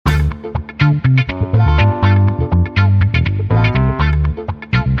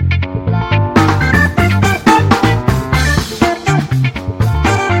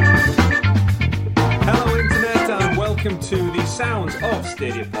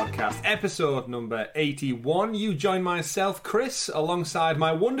podcast, episode number 81. You join myself, Chris, alongside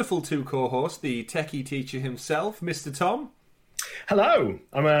my wonderful two co-hosts, the techie teacher himself, Mr. Tom. Hello.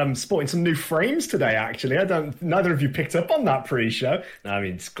 I'm sporting some new frames today, actually. Neither of you picked up on that pre-show. No, I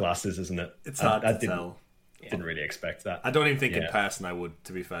mean, it's glasses, isn't it? It's hard to tell. Didn't really expect that. I don't even think in person I would,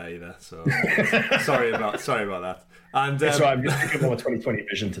 to be fair, either. So sorry about that. And that's right. I'm just thinking more 2020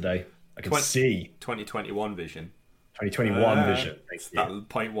 vision today. I can see 2021 vision. 2021 vision. That'll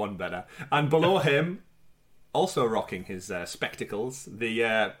point one better. And below him, also rocking his spectacles,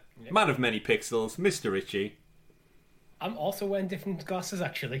 the man of many pixels, Mr. Richie. I'm also wearing different glasses,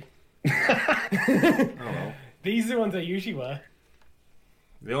 actually. Oh well. These are the ones I usually wear.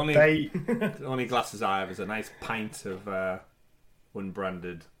 The only glasses I have is a nice pint of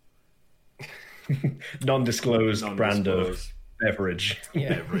unbranded, non-disclosed brand of beverage. Yeah.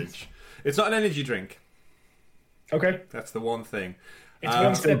 Beverage. It's not an energy drink. Okay, that's the one thing. It's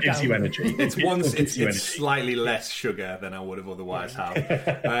one still step gives down. you energy. It's slightly less sugar than I would have otherwise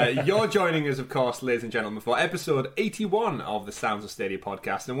had. You're joining us, of course, ladies and gentlemen, for episode 81 of the Sounds of Stadia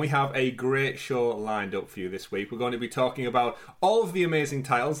podcast, and we have a great show lined up for you this week. We're going to be talking about all of the amazing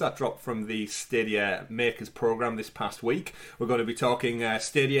titles that dropped from the Stadia Makers program this past week. We're going to be talking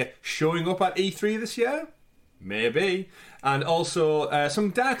Stadia showing up at E3 this year. Maybe. And also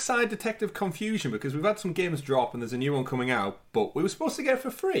some Dark Side Detective confusion, because we've had some games drop and there's a new one coming out, but we were supposed to get it for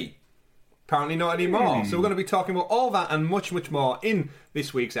free. Apparently not anymore. So we're going to be talking about all that and much, much more in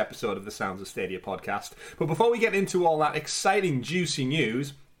this week's episode of the Sounds of Stadia podcast. But before we get into all that exciting, juicy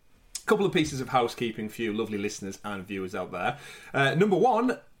news, a couple of pieces of housekeeping for you lovely listeners and viewers out there. Number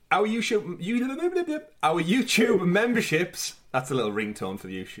one, our YouTube memberships. That's a little ringtone for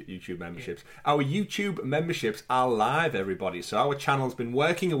the YouTube memberships. Yeah. Our YouTube memberships are live, everybody. So our channel's been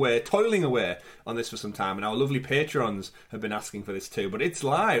working away, toiling away on this for some time, and our lovely patrons have been asking for this too. But it's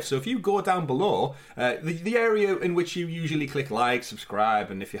live, so if you go down below, the area in which you usually click like,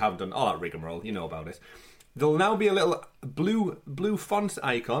 subscribe, and if you haven't done all that rigmarole, you know about it. There'll now be a little blue font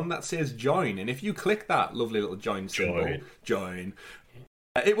icon that says join, and if you click that lovely little join symbol, join,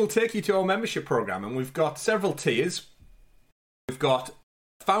 it will take you to our membership program, and we've got several tiers. We've got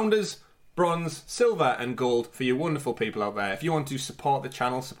Founders, Bronze, Silver and Gold for you wonderful people out there. If you want to support the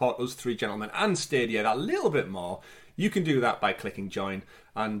channel, support us three gentlemen and Stadia that little bit more, you can do that by clicking join.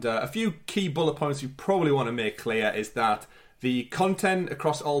 And a few key bullet points you probably want to make clear is that the content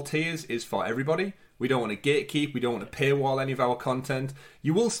across all tiers is for everybody. We don't want to gatekeep. We don't want to paywall any of our content.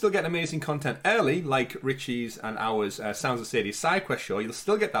 You will still get amazing content early, like Richie's and ours Sounds of Stadia side quest show. You'll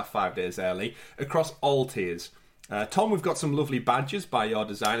still get that 5 days early across all tiers. Tom, we've got some lovely badges by your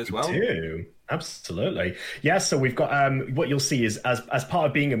design as well. We do. Absolutely. Yeah, so we've got, what you'll see is, as part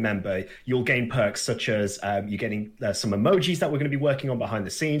of being a member, you'll gain perks such as you're getting some emojis that we're going to be working on behind the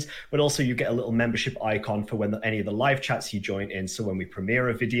scenes, but also you get a little membership icon for when any of the live chats you join in. So when we premiere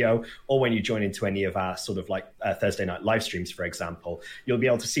a video or when you join into any of our sort of like Thursday night live streams, for example, you'll be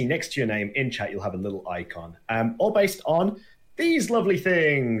able to see next to your name in chat, you'll have a little icon, all based on these lovely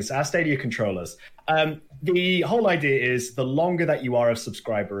things, our Stadia controllers. The whole idea is the longer that you are a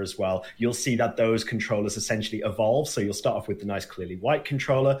subscriber as well, you'll see that those controllers essentially evolve. So you'll start off with the nice clearly white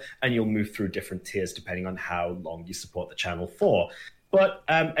controller and you'll move through different tiers depending on how long you support the channel for. But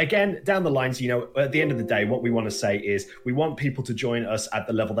again, down the lines, you know, at the end of the day, what we want to say is we want people to join us at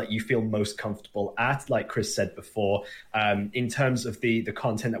the level that you feel most comfortable at. Like Chris said before, in terms of the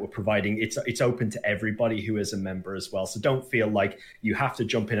content that we're providing, it's open to everybody who is a member as well. So don't feel like you have to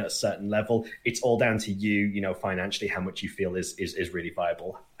jump in at a certain level. It's all down to you, you know, financially, how much you feel is really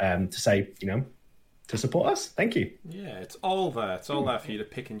viable to say, you know, to support us. Thank you. Yeah, it's all there. It's all there for you to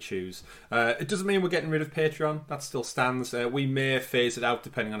pick and choose. It doesn't mean we're getting rid of Patreon. That still stands. We may phase it out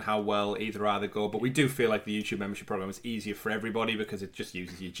depending on how well either go, but we do feel like the YouTube membership program is easier for everybody because it just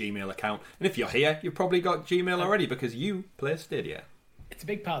uses your Gmail account. And if you're here, you've probably got Gmail already because you play Stadia. It's a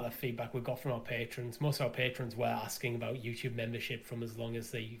big part of the feedback we've got from our patrons. Most of our patrons were asking about YouTube membership from as long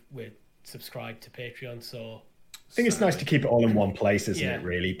as they were subscribed to Patreon, so I think it's nice to keep it all in one place, isn't it,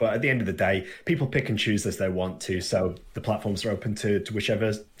 really? But at the end of the day, people pick and choose as they want to, so the platforms are open to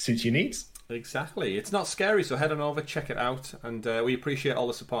whichever suits your needs. Exactly. It's not scary, so head on over, check it out, and we appreciate all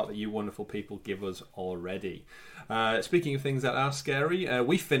the support that you wonderful people give us already. Speaking of things that are scary,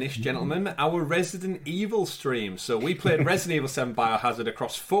 we finished, gentlemen, our Resident Evil stream. So we played Resident Evil 7 Biohazard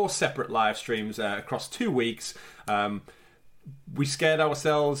across 4 separate live streams across 2 weeks. We scared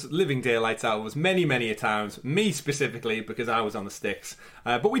ourselves living daylights out of us many, many a times. Me specifically, because I was on the sticks.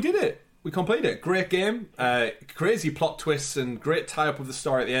 But we did it. we completed it. Great game. Crazy plot twists and great tie-up of the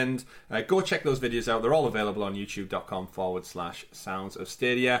story at the end. Go check those videos out. They're all available on youtube.com/Sounds of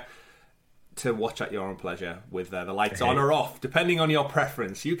Stadia to watch at your own pleasure with the lights on or off, depending on your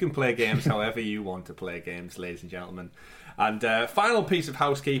preference. You can play games however you want to play games, ladies and gentlemen. And final piece of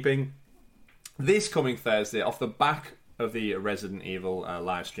housekeeping. This coming Thursday, off the back of the Resident Evil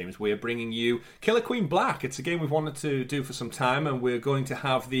live streams, we are bringing you Killer Queen Black. It's a game we've wanted to do for some time, and we're going to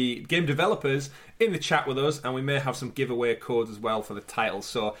have the game developers in the chat with us, and we may have some giveaway codes as well for the title.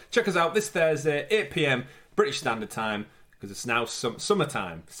 So check us out this Thursday, 8 p.m. British Standard Time, because it's now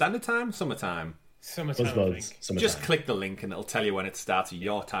summertime. Standard time? Summertime. Summertime. Just click the link and it'll tell you when it starts in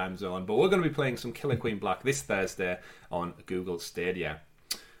your time zone. But we're going to be playing some Killer Queen Black this Thursday on Google Stadia.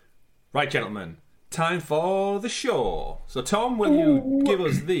 Right, gentlemen. Time for the show. So, Tom, will you give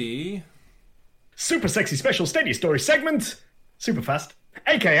us the super sexy special Stadia story segment? Super fast.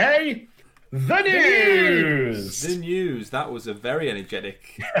 AKA the news. The news. That was a very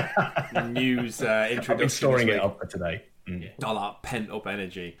energetic news introduction. I've been storing it up for today. All that pent-up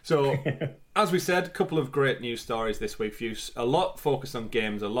energy. So, as we said, a couple of great news stories this week for you. A lot focused on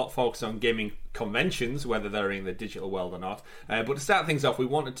games, a lot focused on gaming conventions, whether they're in the digital world or not. But to start things off, we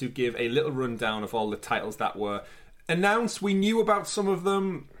wanted to give a little rundown of all the titles that were announced. We knew about some of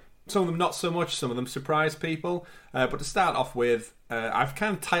them not so much, some of them surprised people. But to start off with, I've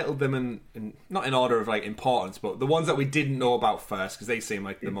kind of titled them in not in order of like importance, but the ones that we didn't know about first, because they seem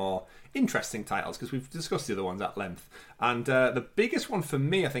like the more interesting titles, because we've discussed the other ones at length. And the biggest one for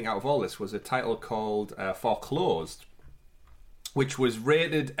me, I think, out of all this was a title called Foreclosed, which was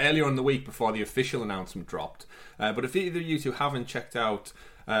rated earlier in the week before the official announcement dropped. But if either of you two haven't checked out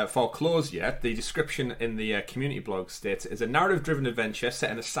Foreclosed yet, the description in the community blog states it is a narrative-driven adventure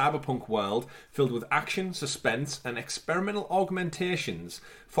set in a cyberpunk world filled with action, suspense, and experimental augmentations.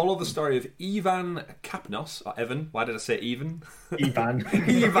 Follow the story of Ivan Kapnos, or Evan. Why did I say Ivan? Ivan.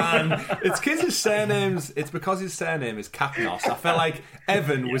 Ivan. It's because his surname is Kapnos. I felt like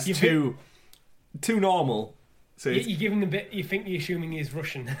Evan was too normal. So you give him the bit. You think you're assuming he's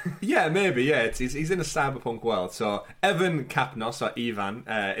Russian. Yeah, maybe. Yeah, he's in a cyberpunk world. So Evan Kapnos, or Ivan,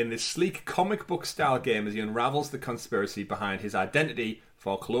 in this sleek comic book style game, as he unravels the conspiracy behind his identity,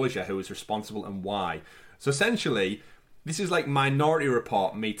 Foreclosure, who is responsible and why. So essentially, this is like Minority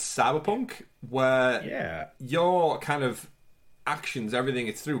Report meets cyberpunk, where your kind of actions, everything,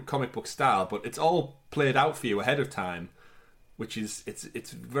 it's through comic book style, but it's all played out for you ahead of time. Which is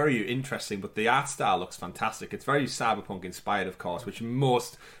it's very interesting, but the art style looks fantastic. It's very cyberpunk inspired, of course, which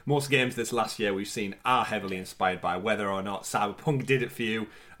most games this last year we've seen are heavily inspired by, whether or not cyberpunk did it for you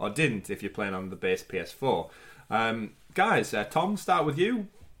or didn't, if you're playing on the base PS4. Guys, Tom, start with you.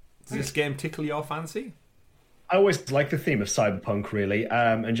 Does this game tickle your fancy? I always like the theme of cyberpunk, really,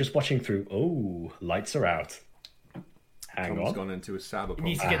 and just watching through. Lights are out. Hang Tom's on. gone into a cyberpunk. You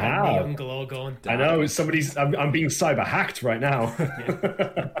need to get that neon glow going. I know I'm being cyber hacked right now.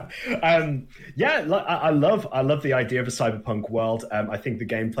 I love the idea of a cyberpunk world. I think the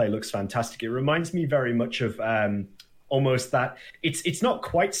gameplay looks fantastic. It reminds me very much of almost that. It's not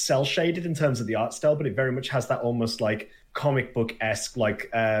quite cell shaded in terms of the art style, but it very much has that almost like comic book esque. Like,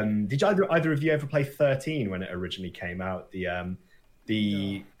 did either of you ever play 13 when it originally came out?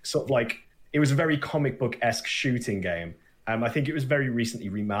 The sort of like, it was a very comic book esque shooting game. I think it was very recently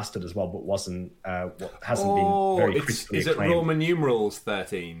remastered as well, but hasn't been very critically acclaimed. Is it Roman numerals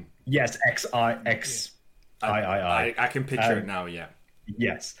 13? Yes, XIII. I can picture it now. Yeah.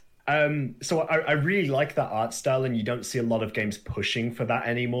 Yes. So I really like that art style, and you don't see a lot of games pushing for that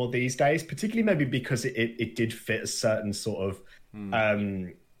anymore these days. Particularly maybe because it did fit a certain sort of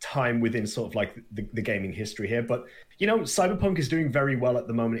time within sort of like the gaming history here. But Cyberpunk is doing very well at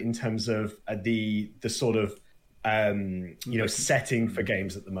the moment in terms of the sort of setting for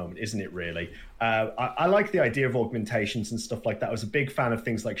games at the moment, isn't it really? I like the idea of augmentations and stuff like that. I was a big fan of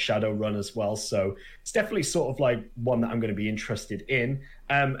things like Shadowrun as well, so it's definitely sort of like one that I'm going to be interested in.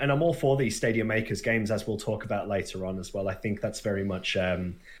 And I'm all for these Stadia Makers games, as we'll talk about later on as well. I think that's very much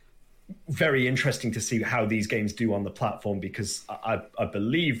very interesting to see how these games do on the platform, because I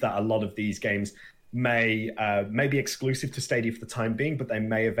believe that a lot of these games may be exclusive to Stadia for the time being, but they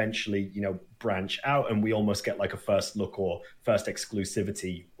may eventually, branch out, and we almost get like a first look or first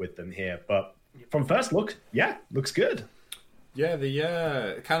exclusivity with them here. But from first look, looks good. Yeah,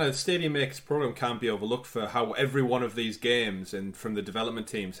 the kind of Stadia Makers program can't be overlooked for how every one of these games and from the development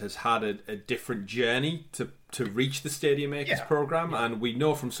teams has had a different journey to reach the Stadia Makers program. And we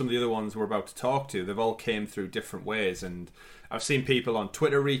know from some of the other ones we're about to talk to, they've all came through different ways. And I've seen people on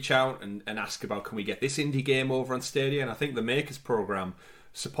Twitter reach out and ask about, can we get this indie game over on Stadia? And I think the Makers program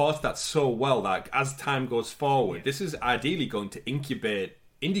supported that so well that as time goes forward, this is ideally going to incubate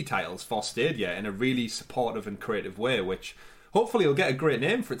indie titles for Stadia in a really supportive and creative way, which hopefully will get a great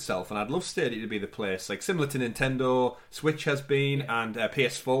name for itself. And I'd love Stadia to be the place, like similar to Nintendo, Switch has been, and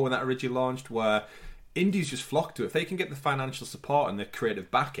PS4 when that originally launched, where indies just flock to it. If they can get the financial support and the creative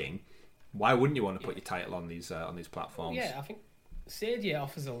backing, why wouldn't you want to put your title on these platforms? Yeah, I think Stadia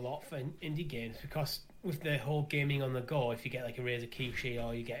offers a lot for indie games because with the whole gaming on the go, if you get like a Razer Kishi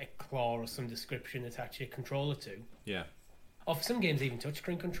or you get a Claw or some description attached to your controller to, or for some games even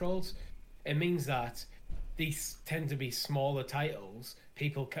touchscreen controls, it means that these tend to be smaller titles.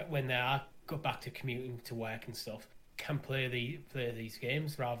 People when they are go back to commuting to work and stuff can play these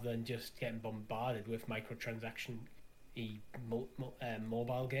games rather than just getting bombarded with microtransaction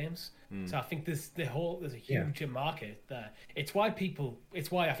mobile games. So I think there's a huge market there. It's why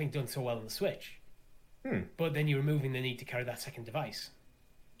I think done so well on the Switch. But then you're removing the need to carry that second device.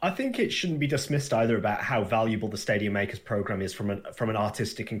 I think it shouldn't be dismissed either about how valuable the Stadia Makers program is from an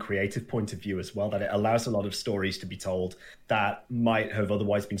artistic and creative point of view as well, that it allows a lot of stories to be told that might have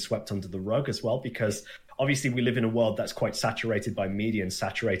otherwise been swept under the rug as well, because obviously we live in a world that's quite saturated by media and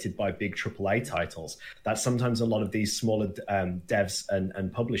saturated by big AAA titles, that sometimes a lot of these smaller devs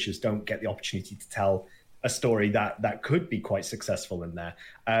and publishers don't get the opportunity to tell a story that could be quite successful in there.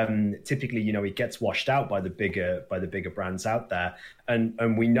 Typically, it gets washed out by the bigger brands out there,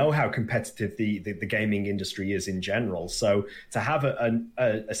 and we know how competitive the gaming industry is in general. So to have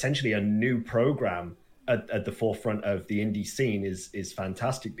essentially a new program at the forefront of the indie scene is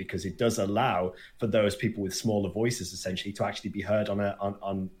fantastic, because it does allow for those people with smaller voices essentially to actually be heard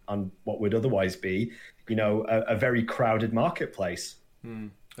on what would otherwise be a very crowded marketplace.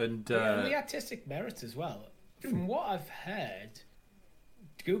 And the artistic merits as well. From what I've heard,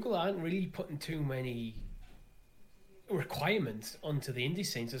 Google aren't really putting too many requirements onto the indie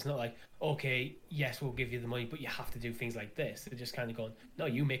scene. So it's not like, okay, yes, we'll give you the money, but you have to do things like this. They're just kind of going, no,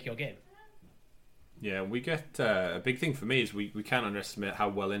 you make your game. Yeah, we get a big thing for me is we can't underestimate how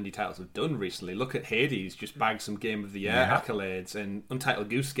well indie titles have done recently. Look at Hades, just bagged some Game of the Year accolades, and Untitled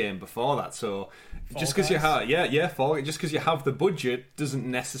Goose Game before that. So just because you have just because you have the budget doesn't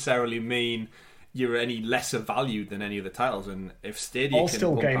necessarily mean you're any lesser valued than any of the titles. And if Stadia all can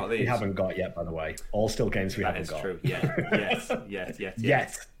still bump games out these, we haven't got yet, by the way. All still games we haven't got. That is true.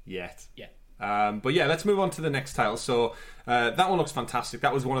 Yet. But yeah, let's move on to the next title. So that one looks fantastic.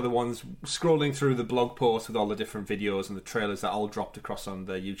 That was one of the ones scrolling through the blog post with all the different videos and the trailers that all dropped across on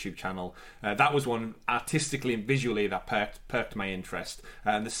the YouTube channel. That was one artistically and visually that perked my interest.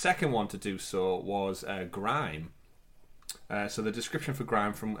 And the second one to do so was Grime. So the description for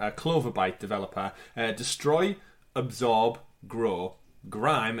Grime from Cloverbyte developer: destroy, absorb, grow.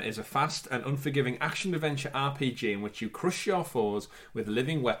 Grime is a fast and unforgiving action-adventure RPG in which you crush your foes with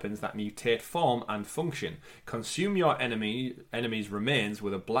living weapons that mutate form and function. Consume your enemy's remains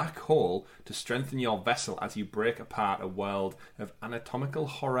with a black hole to strengthen your vessel as you break apart a world of anatomical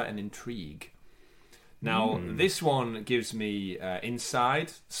horror and intrigue. Now, this one gives me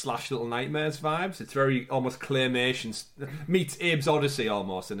Inside / Little Nightmares vibes. It's very almost claymation, meets Abe's Odyssey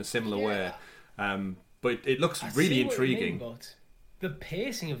almost in a similar way. But it looks really intriguing. The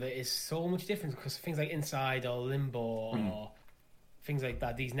pacing of it is so much different because things like Inside or Limbo or things like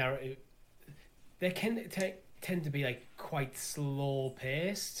that, these narrative, they can tend to be like quite slow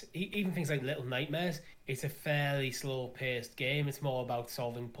paced. Even things like Little Nightmares, it's a fairly slow paced game. It's more about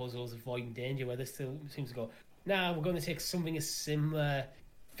solving puzzles, avoiding danger, where this still seems to go, we're going to take something a similar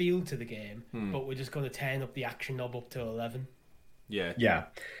feel to the game, but we're just going to turn up the action knob up to 11. Yeah.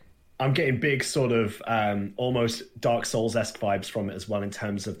 I'm getting big sort of almost Dark Souls-esque vibes from it as well in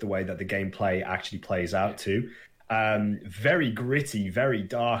terms of the way that the gameplay actually plays out too. Very gritty, very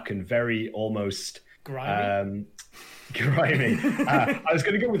dark, and very almost... grimy. I was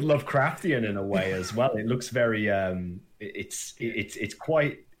going to go with Lovecraftian in a way as well. It looks very... It's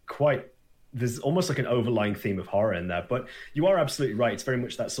quite... There's almost like an overlying theme of horror in there. But you are absolutely right. It's very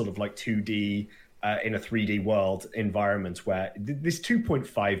much that sort of like 2D... in a 3D world environment where this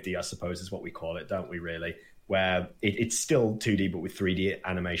 2.5D, I suppose, is what we call it, don't we, really? Where it's still 2D, but with 3D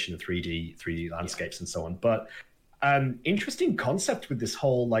animation and 3D landscapes and so on. But interesting concept with this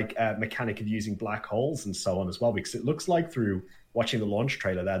whole mechanic of using black holes and so on as well, because it looks like through watching the launch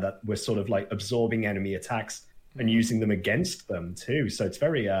trailer there that we're sort of like absorbing enemy attacks and using them against them too. So it's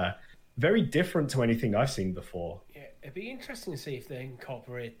very, very different to anything I've seen before. It'd be interesting to see if they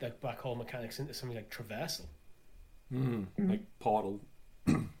incorporate the black hole mechanics into something like traversal. Like Portal,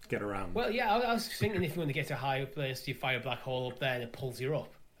 get around. Well, yeah, I was thinking if you want to get to a higher place, you fire a black hole up there and it pulls you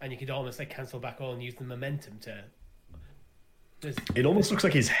up. And you could almost cancel black hole and use the momentum to... It almost looks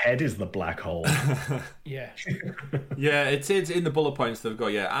like his head is the black hole. Yeah. Yeah, it's in the bullet points they've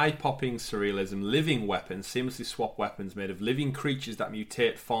got, eye-popping surrealism, living weapons, seamlessly swap weapons made of living creatures that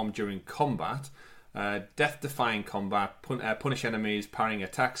mutate form during combat, death-defying combat, punish enemies, parrying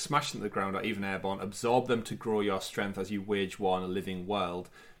attacks, smash them to the ground or even airborne, absorb them to grow your strength as you wage war in a living world,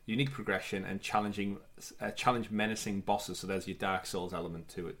 unique progression, and challenge menacing bosses, so there's your Dark Souls element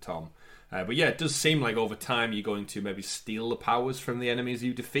to it, Tom. But yeah, it does seem like over time you're going to maybe steal the powers from the enemies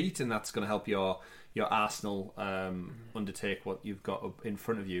you defeat, and that's going to help your arsenal undertake what you've got up in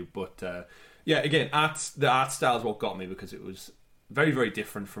front of you. But again, the art style is what got me, because it was very, very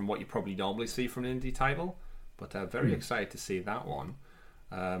different from what you probably normally see from an indie title. But very excited to see that one.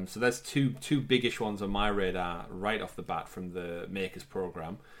 So there's two biggish ones on my radar right off the bat from the Makers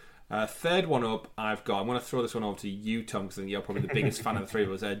program. Third one up, I'm going to throw this one over to you, Tom, because I think you're probably the biggest fan of the three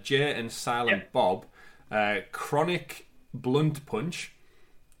of us. Jay and Silent Bob, Chronic Blunt Punch.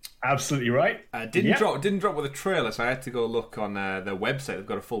 Absolutely right. Didn't drop with a trailer, so I had to go look on their website. They've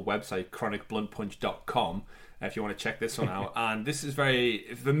got a full website, chronicbluntpunch.com, if you want to check this one out. And this is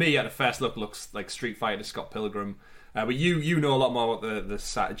for me, at the first look, looks like Street Fighter Scott Pilgrim. But you know a lot more about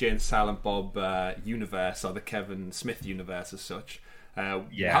the Jay and Silent Bob universe, or the Kevin Smith universe as such. How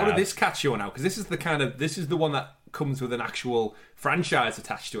did this catch you on now? Because this is the one that comes with an actual franchise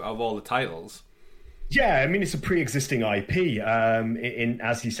attached to it of all the titles. Yeah, I mean, it's a pre-existing IP.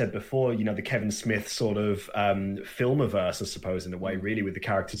 As you said before, the Kevin Smith sort of filmiverse, I suppose, in a way, really, with the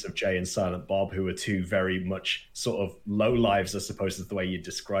characters of Jay and Silent Bob, who are two very much sort of low lives, I suppose, is the way you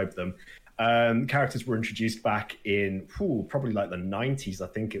describe them. Characters were introduced back in probably like the 90s, I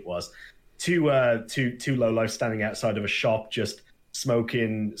think it was. Two low lives standing outside of a shop, just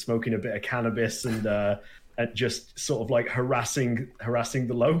smoking a bit of cannabis and just sort of like harassing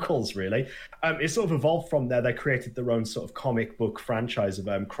the locals, really. It sort of evolved from there. They created their own sort of comic book franchise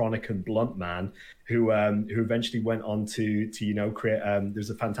of Chronic and Blunt Man, who eventually went on to create. There's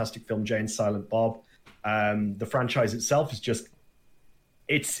a fantastic film, Jay and Silent Bob. The franchise itself is just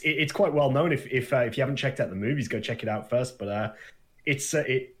it's quite well known. If you haven't checked out the movies, go check it out first. But it's sort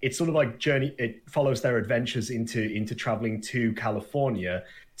of like journey. It follows their adventures into traveling to California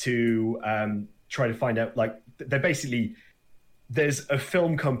to try to find out, like, there's a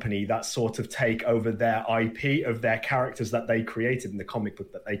film company that sort of take over their IP of their characters that they created in the comic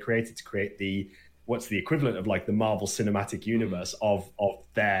book that they created to create what's the equivalent of like the Marvel Cinematic Universe of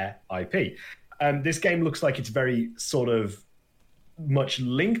their IP. This game looks like it's very sort of much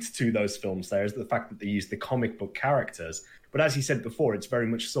linked to those films. There is the fact that they use the comic book characters. But as you said before, it's very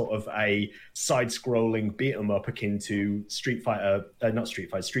much sort of a side-scrolling beat-em-up akin to Streets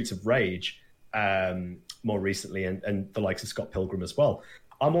of Rage, more recently, and the likes of Scott Pilgrim as well.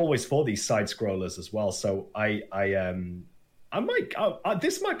 I'm always for these side-scrollers as well, so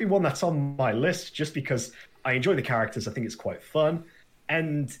this might be one that's on my list just because I enjoy the characters. I think it's quite fun,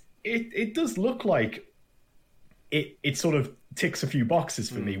 and it does look like it sort of ticks a few boxes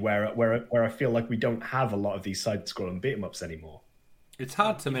for me where I feel like we don't have a lot of these side-scrolling beat-em-ups anymore. It's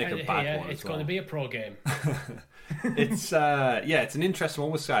hard to make a bad one. It's going to be a pro game. It's it's an interesting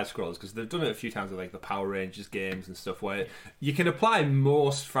one with side scrollers, because they've done it a few times with like the Power Rangers games and stuff, where you can apply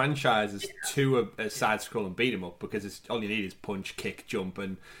most franchises to a side scrolling beat 'em up, because it's all you need is punch, kick, jump,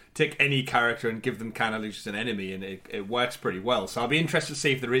 and take any character and give them kind of just an enemy, and it works pretty well. So I'll be interested to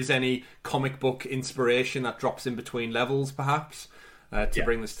see if there is any comic book inspiration that drops in between levels, perhaps. To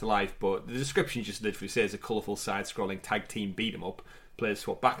bring this to life, but the description just literally says a colourful side-scrolling tag team beat 'em up. Players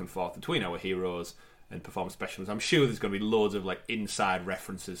swap back and forth between our heroes and perform specials. I'm sure there's going to be loads of like inside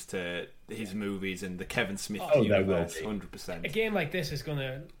references to his movies and the Kevin Smith universe. 100%. A game like this is going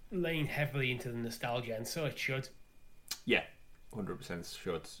to lean heavily into the nostalgia, and so it should. Yeah, 100%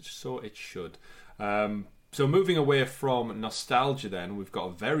 should. So it should. So moving away from nostalgia, then we've got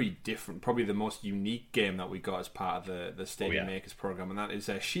a very different, probably the most unique game that we got as part of the Stadia Makers program, and that is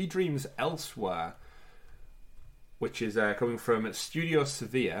She Dreams Elsewhere, which is coming from Studio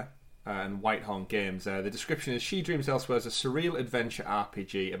Sevilla and Whitehorn Games. The description is: She Dreams Elsewhere is a surreal adventure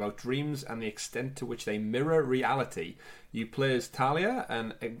RPG about dreams and the extent to which they mirror reality. You play as Talia,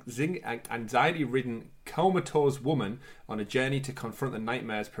 an anxiety-ridden, comatose woman on a journey to confront the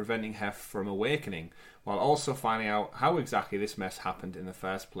nightmares preventing her from awakening, while also finding out how exactly this mess happened in the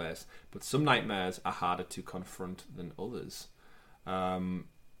first place. But some nightmares are harder to confront than others.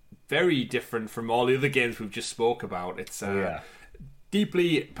 Very different from all the other games we've just spoke about. It's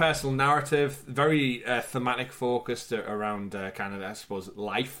deeply personal narrative, very thematic focused around kind of, I suppose,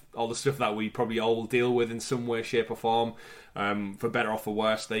 life, all the stuff that we probably all deal with in some way, shape or form, for better or for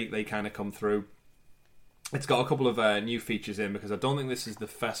worse. They kind of come through. It's got a couple of new features in, because I don't think this is the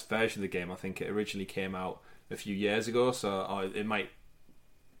first version of the game. I think it originally came out a few years ago, so it might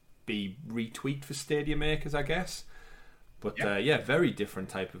be retweaked for Stadia makers, I guess. But very different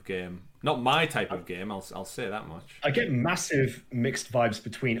type of game. Not my type of game, I'll say that much. I get massive mixed vibes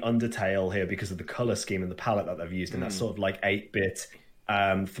between Undertale here because of the color scheme and the palette that they've used, and that sort of like 8-bit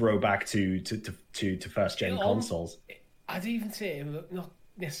throwback to first gen consoles. I'd even say not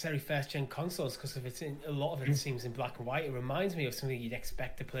necessarily first gen consoles, because if it's in, a lot of it seems in black and white. It reminds me of something you'd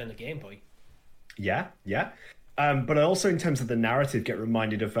expect to play on a Game Boy. Yeah. But I also, in terms of the narrative, get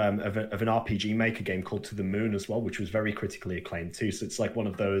reminded of an RPG Maker game called To the Moon as well, which was very critically acclaimed too. So it's like one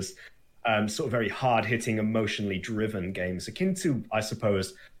of those sort of very hard-hitting, emotionally driven games, akin to, I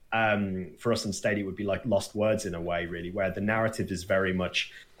suppose, for us on Stadia, it would be like Lost Words in a way, really, where the narrative is very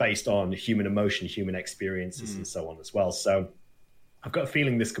much based on human emotion, human experiences, and so on as well. So I've got a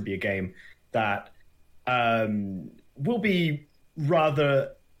feeling this could be a game that will be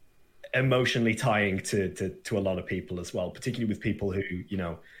rather emotionally tying to a lot of people as well, particularly with people who,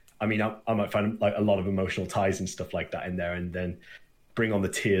 I might find like a lot of emotional ties and stuff like that in there, and then bring on the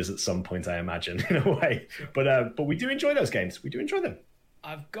tears at some point, I imagine, in a way. But we do enjoy those games. We do enjoy them.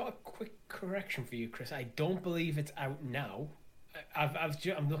 I've got a quick correction for you, Chris. I don't believe it's out now.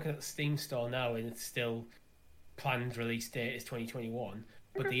 I'm looking at the Steam store now, and it's still planned release date is 2021,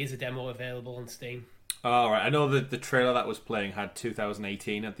 but there is a demo available on Steam. All right, I know that the trailer that was playing had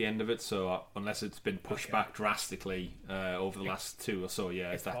 2018 at the end of it, so unless it's been pushed back drastically over the last 2 or so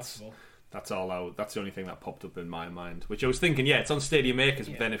years, that's all out. That's the only thing that popped up in my mind. Which I was thinking, it's on Stadia Makers,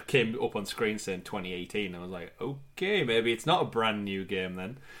 but then it came up on screen saying 2018. I was like, okay, maybe it's not a brand new game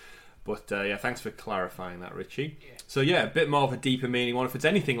then. But thanks for clarifying that, Richie. Yeah. So a bit more of a deeper meaning one. If it's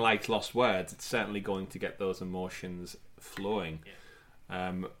anything like Lost Words, it's certainly going to get those emotions flowing.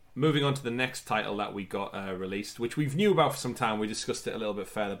 Yeah. Moving on to the next title that we got released, which we've knew about for some time. We discussed it a little bit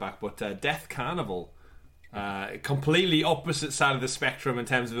further back, but Death Carnival. Completely opposite side of the spectrum in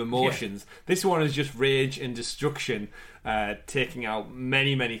terms of emotions. Yeah. This one is just rage and destruction, taking out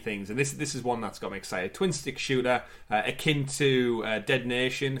many, many things. And this is one that's got me excited. Twin stick shooter, akin to Dead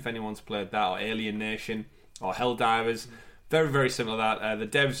Nation, if anyone's played that, or Alien Nation, or Helldivers. Very, very similar to that. The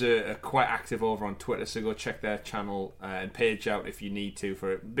devs are quite active over on Twitter, so go check their channel and page out if you need to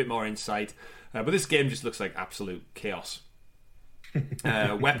for a bit more insight. But this game just looks like absolute chaos.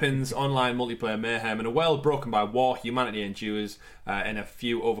 Weapons, online multiplayer mayhem, and a world broken by war, humanity endures in a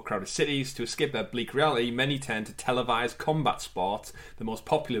few overcrowded cities. To escape their bleak reality, many turn to televised combat sports, the most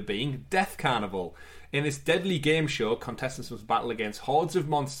popular being Death Carnival. In this deadly game show, contestants must battle against hordes of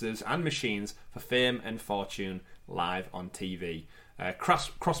monsters and machines for fame and fortune, live on TV.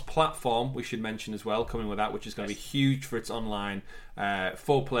 Cross-platform, we should mention as well, coming with that, which is going to be huge for its online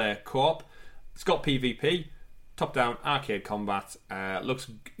 4-player co-op. It's got PvP, top-down arcade combat,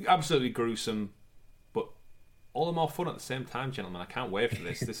 looks absolutely gruesome, but all the more fun at the same time, gentlemen. I can't wait for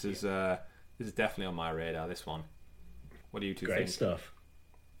this. This is definitely on my radar, this one. What do you two think? Great stuff.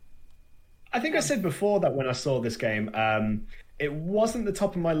 I think I said before that when I saw this game, it wasn't the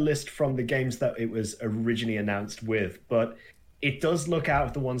top of my list from the games that it was originally announced with, but it does look, out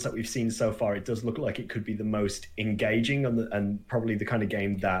of the ones that we've seen so far, it does look like it could be the most engaging and probably the kind of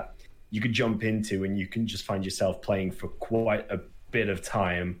game that you could jump into and you can just find yourself playing for quite a bit of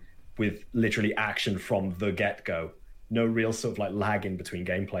time with literally action from the get-go. No real sort of like lag in between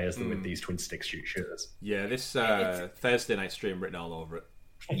gameplay as there with these twin stick shooters. Yeah, this Thursday night stream written all over it.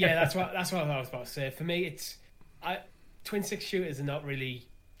 Yeah, that's what I was about to say. For me, twin stick shooters are not really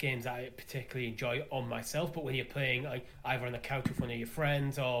games that I particularly enjoy on myself, but when you're playing either on the couch with one of your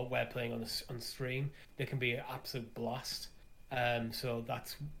friends or we're playing on stream, they can be an absolute blast. So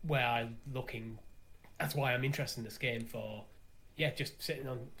that's where that's why I'm interested in this game for. Yeah, just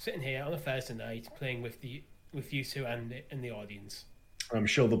sitting here on a Thursday night playing with you two and the audience. I'm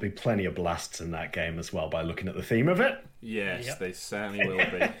sure there'll be plenty of blasts in that game as well by looking at the theme of it. Yes, They certainly will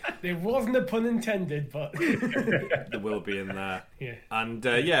be. There wasn't a pun intended, but there will be in there. Yeah. And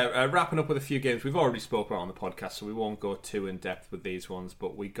wrapping up with a few games we've already spoken about on the podcast, so we won't go too in depth with these ones.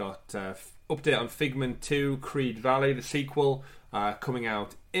 But we got update on Figment 2, Creed Valley, the sequel, coming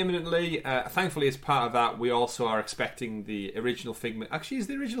out imminently. Thankfully, as part of that, we also are expecting the original Figment. Actually, is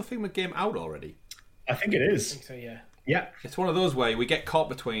the original Figment game out already? I think it is. I think so, yeah. Yeah. It's one of those where we get caught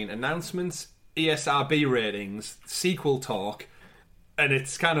between announcements, ESRB ratings, sequel talk, and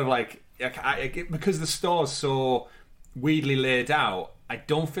it's kind of like, because the store's so weirdly laid out, I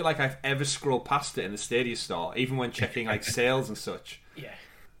don't feel like I've ever scrolled past it in the Stadia store, even when checking like sales and such. Yeah.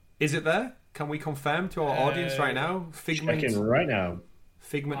 Is it there? Can we confirm to our audience right now? Checking right now.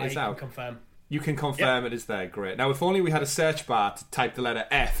 Figment is out. Confirm. You can confirm it is there. Great. Now, if only we had a search bar to type the letter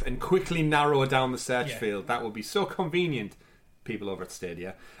F and quickly narrow down the search field. That would be so convenient, people over at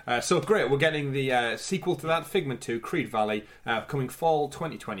Stadia. So great. We're getting the sequel to that, Figment 2, Creed Valley, coming fall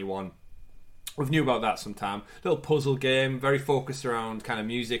 2021. We've knew about that sometime. Little puzzle game, very focused around kind of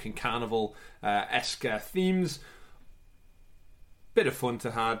music and carnival-esque themes. Bit of fun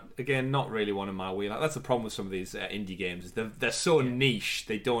to have. Again, not really one of my wheel. That's the problem with some of these indie games. They're so niche,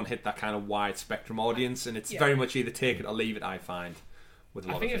 they don't hit that kind of wide spectrum audience, and it's very much either take it or leave it, I find. With a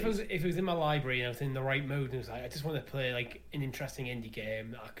lot I think of if it was in my library and I was in the right mood and it was like, I just want to play like an interesting indie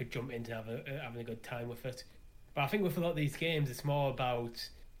game that I could jump into and having a good time with it. But I think with a lot of these games, it's more about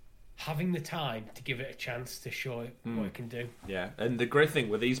having the time to give it a chance to show it what it can do. Yeah, and the great thing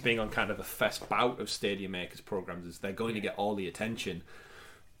with these being on kind of the first bout of Stadia Makers programs is they're going to get all the attention,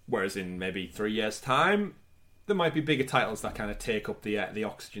 whereas in maybe 3 years' time, there might be bigger titles that kind of take up the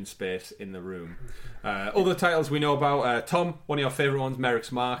oxygen space in the room. Other titles we know about, Tom, one of your favourite ones,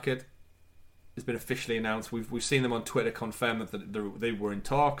 Merrick's Market, has been officially announced. We've seen them on Twitter confirm that they were in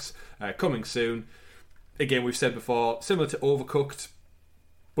talks, coming soon. Again, we've said before, similar to Overcooked,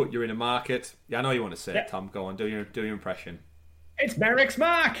 but you're in a market. Yeah, I know you want to say it, Tom. Go on, do your impression. It's Merrick's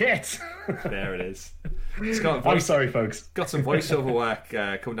Market! There it is. It's got I'm sorry, folks. Got some voiceover work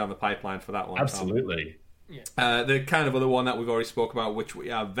coming down the pipeline for that one, Absolutely. Tom. The kind of other one that we've already spoke about, which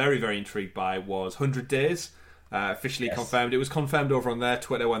we are very, very intrigued by, was 100 Days. Officially confirmed. It was confirmed over on their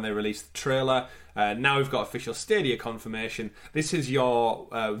Twitter when they released the trailer. Now we've got official Stadia confirmation. This is your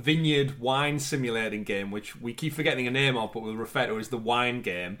vineyard wine simulating game, which we keep forgetting a name of, but we'll refer to as the wine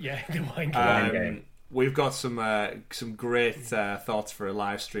game. Yeah, the wine game. We've got some great thoughts for a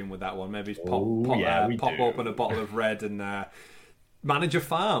live stream with that one. Maybe pop open a bottle of red and manage a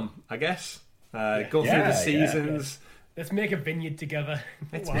farm, I guess. Go through the seasons. Let's make a vineyard together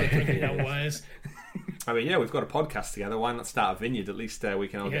while drinking our wires. I mean, we've got a podcast together. Why not start a vineyard? At least we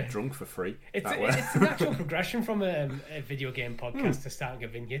can all get drunk for free. It's a natural progression from a video game podcast to starting a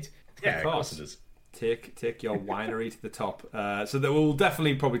vineyard. Yeah, of course it is. Take your winery to the top. So that we'll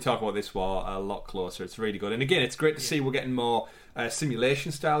definitely probably talk about this war a lot closer. It's really good. And again, it's great to see we're getting more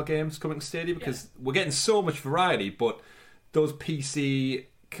simulation style games coming to Stadia because we're getting so much variety, but those PC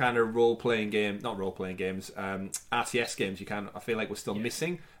kind of RTS games I feel like we're still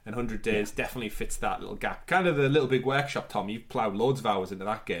missing, and 100 Days definitely fits that little gap. Kind of the Little Big Workshop, Tom. You've ploughed loads of hours into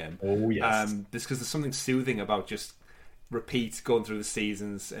that game. Oh yes. Because there's something soothing about just going through the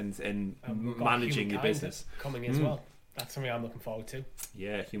seasons and managing your business coming as well. That's something I'm looking forward to.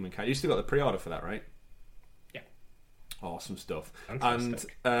 Yeah, Humankind. You still got the pre-order for that, right? Yeah. Awesome stuff.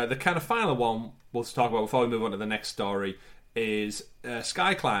 Fantastic. And the kind of final one we'll talk about before we move on to the next story is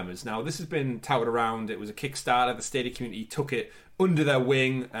Sky Climbers. Now, this has been touted around. It was a Kickstarter. The Stadia community took it under their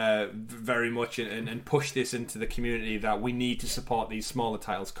wing very much and pushed this into the community that we need to support these smaller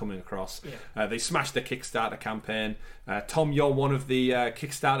titles coming across. They smashed the Kickstarter campaign. Tom, you're one of the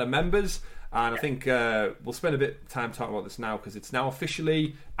Kickstarter members, and I think we'll spend a bit of time talking about this now because it's now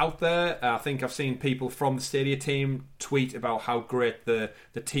officially out there. I think I've seen people from the Stadia team tweet about how great the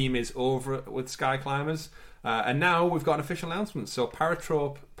team is over with Sky Climbers. And now we've got an official announcement. So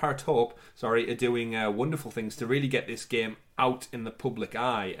Paratope are doing wonderful things to really get this game out in the public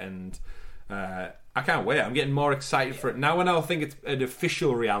eye, and I can't wait. I'm getting more excited for it now, and I think it's an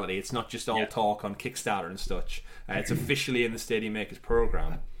official reality. It's not just all talk on Kickstarter and such. It's officially in the Stadia Makers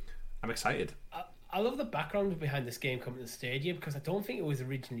program. I'm excited. I love the background behind this game coming to Stadia because I don't think it was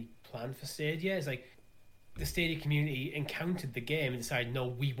originally planned for Stadia. It's like the Stadia community encountered the game and decided, no,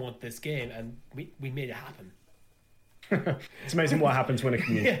 we want this game, and we made it happen. It's amazing what happens when a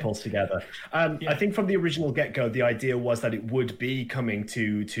community pulls together. I think from the original get-go, the idea was that it would be coming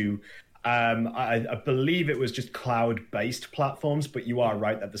to I believe it was just cloud-based platforms, but you are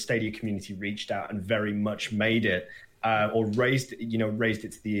right that the Stadia community reached out and very much made it or raised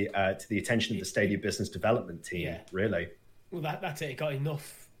it to the attention of the Stadia business development team. Yeah. Really. Well, that's it. It got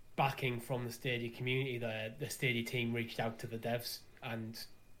enough backing from the Stadia community that the Stadia team reached out to the devs, and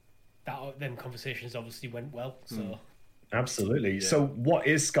them conversations obviously went well. So. Absolutely. Yeah. So what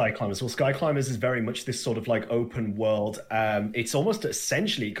is Sky Climbers? Well, Sky Climbers is very much this sort of like open world. It's almost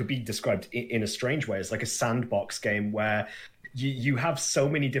essentially, it could be described in a strange way. It's like a sandbox game where you have so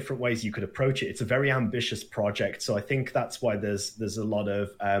many different ways you could approach it. It's a very ambitious project. So I think that's why there's a lot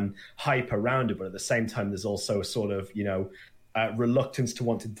of hype around it. But at the same time, there's also a sort of, reluctance to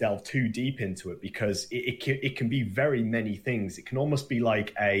want to delve too deep into it because it can be very many things. It can almost be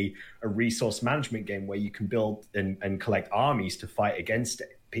like a resource management game where you can build and collect armies to fight against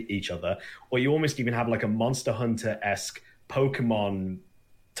each other, or you almost even have like a Monster Hunter-esque Pokemon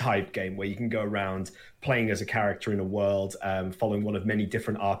type game where you can go around playing as a character in a world, following one of many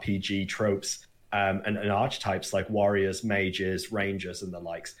different RPG tropes and archetypes like warriors, mages, rangers, and the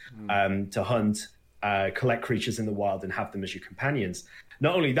likes, to hunt, collect creatures in the wild and have them as your companions.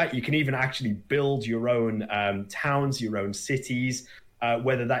 Not only that, you can even actually build your own towns, your own cities,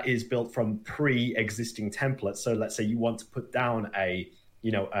 whether that is built from pre-existing templates. So let's say you want to put down a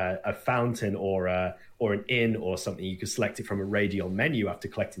fountain or an inn or something, you can select it from a radial menu after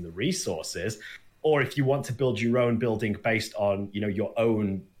collecting the resources. Or if you want to build your own building based on, your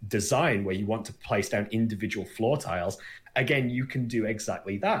own design, where you want to place down individual floor tiles, again, you can do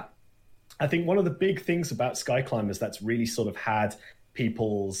exactly that. I think one of the big things about Sky Climbers that's really sort of had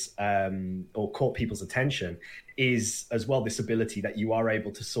people's or caught people's attention is as well this ability that you are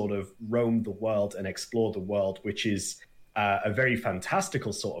able to sort of roam the world and explore the world, which is a very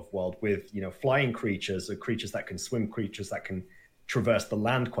fantastical sort of world with flying creatures, or creatures that can swim, creatures that can traverse the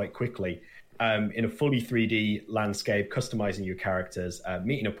land quite quickly, in a fully 3D landscape, customizing your characters,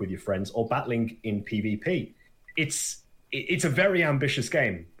 meeting up with your friends, or battling in PvP. It's a very ambitious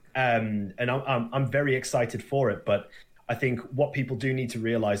game, and I'm very excited for it. But I think what people do need to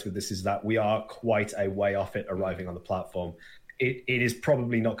realize with this is that we are quite a way off it arriving on the platform. It is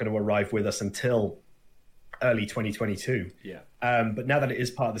probably not going to arrive with us until early 2022. Yeah. But now that it is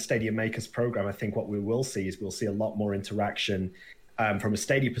part of the Stadia Makers program, I think what we will see is we'll see a lot more interaction from a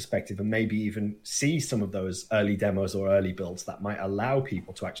Stadia perspective, and maybe even see some of those early demos or early builds that might allow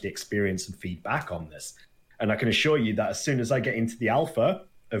people to actually experience and feedback on this. And I can assure you that as soon as I get into the alpha,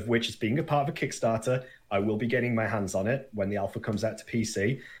 of which is being a part of a Kickstarter, I will be getting my hands on it when the alpha comes out to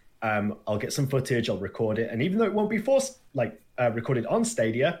PC. I'll get some footage, I'll record it, and even though it won't be recorded on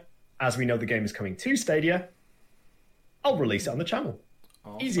Stadia, as we know the game is coming to Stadia, I'll release it on the channel.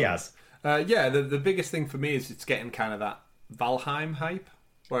 Awesome. Easy as. The biggest thing for me is it's getting kind of that Valheim hype,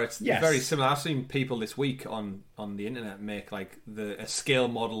 where it's very similar. I've seen people this week on the internet make like a scale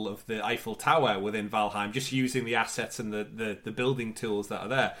model of the Eiffel Tower within Valheim, just using the assets and the building tools that are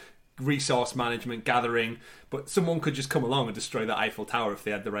there. Resource management, gathering, but someone could just come along and destroy the Eiffel Tower if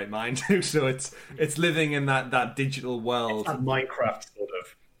they had the right mind to. So it's living in that digital world. It's that Minecraft sort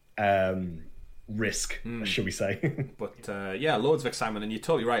of risk, should we say. But loads of excitement, and you're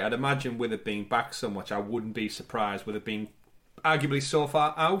totally right. I'd imagine with it being back so much, I wouldn't be surprised with it being arguably so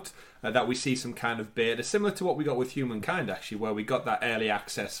far out that we see some kind of beta, similar to what we got with Humankind, actually, where we got that early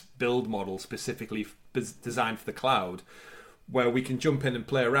access build model specifically designed for the cloud, where we can jump in and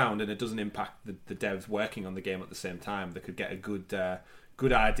play around, and it doesn't impact the devs working on the game at the same time. They could get a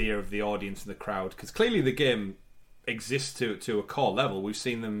good idea of the audience and the crowd, because clearly the game exists to a core level. We've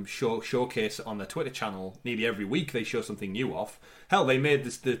seen them showcase it on their Twitter channel nearly every week. They show something new off. Hell, they made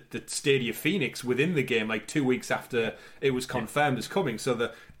the Stadia Phoenix within the game like 2 weeks after it was confirmed as coming.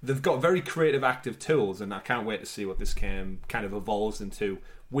 So they've got very creative, active tools, and I can't wait to see what this game kind of evolves into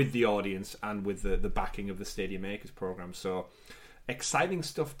with the audience and with the backing of the Stadia Makers program. So exciting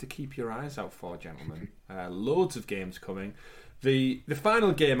stuff to keep your eyes out for, gentlemen. Loads of games coming. The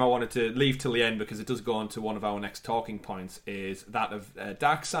final game I wanted to leave till the end, because it does go on to one of our next talking points, is that of the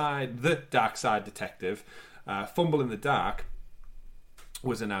Dark Side Detective. Fumble in the Dark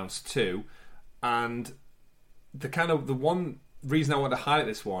was announced too, and the one reason I want to highlight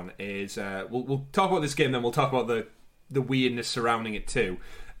this one is we'll talk about this game, then we'll talk about the weirdness surrounding it too.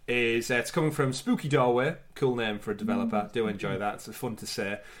 It's coming from Spooky Doorway, cool name for a developer. Do enjoy that. It's fun to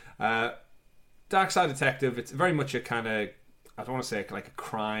say. Dark Side Detective. It's very much a kind of, I don't want to say like a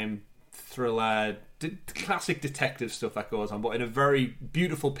crime thriller, classic detective stuff that goes on, but in a very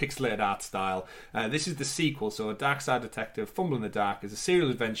beautiful pixelated art style. This is the sequel, so Dark Side Detective Fumble in the Dark is a serial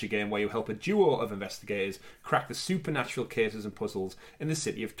adventure game where you help a duo of investigators crack the supernatural cases and puzzles in the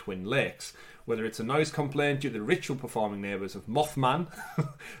city of Twin Lakes. Whether it's a noise complaint due to the ritual performing neighbours of Mothman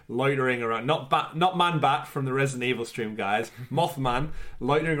loitering around, not Man-Bat from the Resident Evil stream, guys, Mothman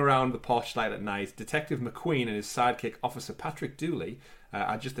loitering around the porch light at night, Detective McQueen and his sidekick Officer Patrick Dooley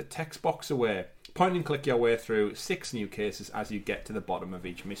are just a text box away. Point and click your way through 6 new cases as you get to the bottom of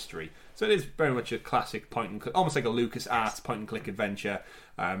each mystery. So it is very much a classic point and click, almost like a LucasArts point and click adventure,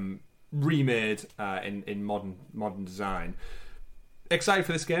 remade in modern design. Excited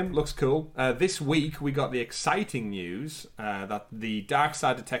for this game, looks cool. This week we got the exciting news that the Dark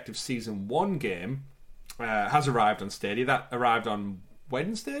Side Detective Season 1 game has arrived on Stadia. That arrived on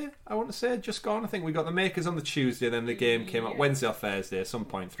Wednesday, I want to say, just gone. I think we got the makers on the Tuesday, then the game came out Wednesday or Thursday, at some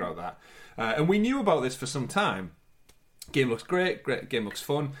point throughout that. And we knew about this for some time. Game looks great, game looks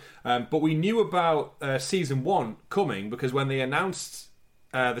fun. But we knew about Season 1 coming because when they announced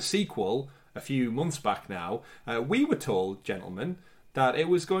the sequel a few months back now, we were told, gentlemen, that it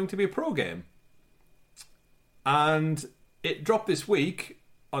was going to be a pro game. And it dropped this week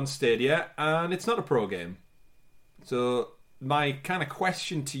on Stadia, and it's not a pro game. So my kind of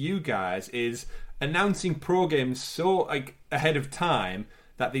question to you guys is, announcing pro games so ahead of time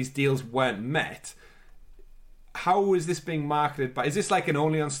that these deals weren't met, how is this being marketed by? Is this like an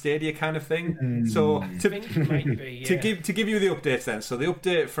only on Stadia kind of thing? So to give you the updates then. So the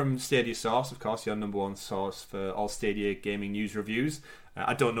update from Stadia Source, of course, your number one source for all Stadia gaming news reviews.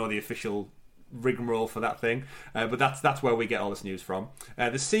 I don't know the official rigmarole for that thing, but that's where we get all this news from.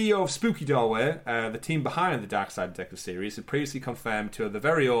 The CEO of Spooky Doorway, the team behind the Dark Side Detective series, had previously confirmed to the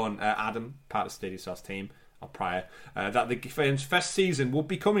very own Adam, part of Stadia Source team, or prior, that the game's first season would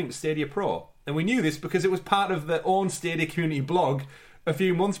be coming to Stadia Pro. And we knew this because it was part of their own Stadia community blog a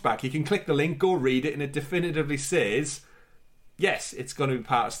few months back. You can click the link, go read it, and it definitively says, yes, it's going to be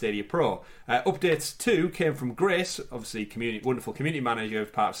part of Stadia Pro. Updates 2 came from Grace, obviously wonderful community manager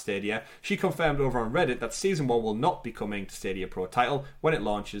of part of Stadia. She confirmed over on Reddit that Season 1 will not be coming to Stadia Pro title when it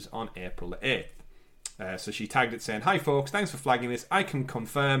launches on April the 8th. So she tagged it saying, "Hi folks, thanks for flagging this. I can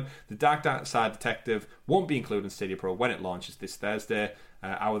confirm the Dark Side Detective won't be included in Stadia Pro when it launches this Thursday.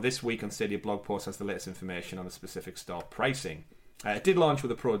 Our This Week on Stadia blog post has the latest information on the specific store pricing. It did launch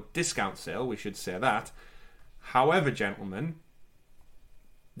with a Pro discount sale, we should say that. However, gentlemen,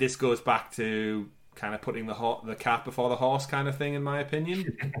 this goes back to kind of putting the cart before the horse kind of thing, in my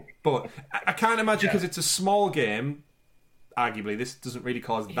opinion. But I can't imagine, because it's a small game, arguably this doesn't really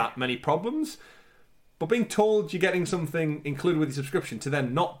cause that many problems. But being told you're getting something included with your subscription to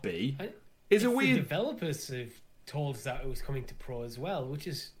then not be is a weird... The developers have told us that it was coming to Pro as well, which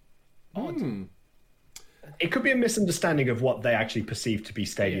is odd. It could be a misunderstanding of what they actually perceive to be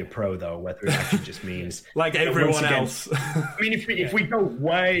Stadia Pro, though, whether it actually just means like everyone else. I mean, if we go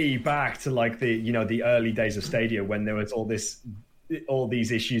way back to like the early days of Stadia, when there was all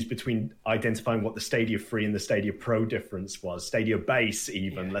these issues between identifying what the Stadia Free and the Stadia Pro difference was, Stadia Base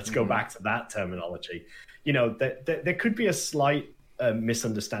even. Let's go back to that terminology. There could be a slight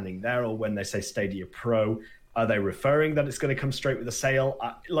misunderstanding there, or when they say Stadia Pro, are they referring that it's going to come straight with a sale?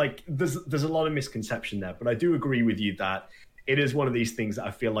 There's a lot of misconception there, but I do agree with you that it is one of these things that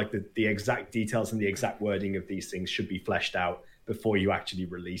I feel like the exact details and the exact wording of these things should be fleshed out before you actually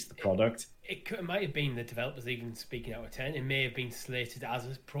release the product. It might have been the developers even speaking out of turn. It may have been slated as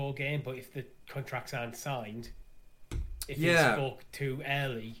a pro game, but if the contracts aren't signed, if you spoke too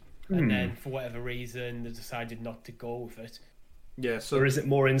early, and then for whatever reason they decided not to go with it. Yeah, so or is it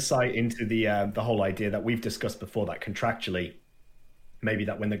more insight into the whole idea that we've discussed before, that contractually, maybe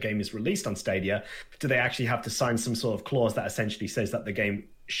that when the game is released on Stadia, do they actually have to sign some sort of clause that essentially says that the game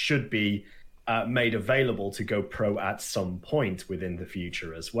should be made available to go pro at some point within the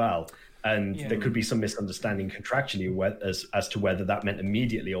future as well? And there could be some misunderstanding contractually as to whether that meant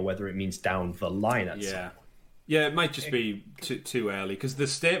immediately or whether it means down the line at some point. Yeah, it might just be too early, because the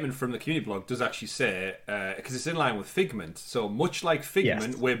statement from the community blog does actually say, because it's in line with Figment, so much like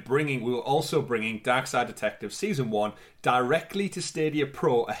Figment, we're also bringing Dark Side Detective Season 1 directly to Stadia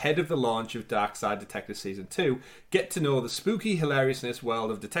Pro ahead of the launch of Dark Side Detective Season 2. Get to know the spooky hilariousness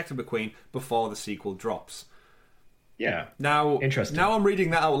world of Detective McQueen before the sequel drops. Yeah, now, interesting. Now I'm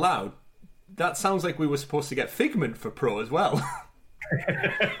reading that out loud. That sounds like we were supposed to get Figment for Pro as well.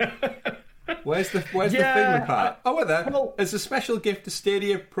 Where's the Figment part? Oh, well, as a special gift to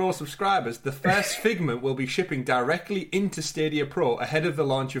Stadia Pro subscribers, the first Figment will be shipping directly into Stadia Pro ahead of the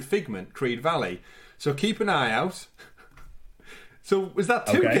launch of Figment, Creed Valley. So keep an eye out. So was that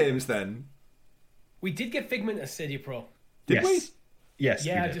two games then? We did get Figment as Stadia Pro. Did we? Yes.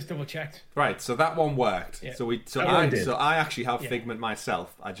 Yeah, I just double checked. Right, so that one worked. Yeah. So I actually have Figment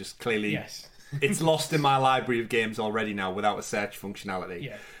myself. I just clearly it's lost in my library of games already now without a search functionality.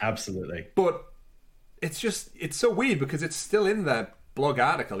 Yeah, absolutely. But it's so weird because it's still in their blog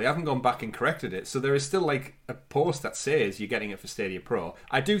article. They haven't gone back and corrected it, so there is still like a post that says you're getting it for Stadia Pro.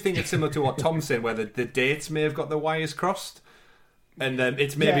 I do think it's similar to what Tom's saying, where the dates may have got the wires crossed, and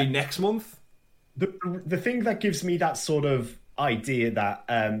it's maybe next month. The thing that gives me that sort of idea that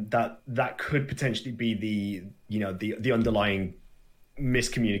that could potentially be the underlying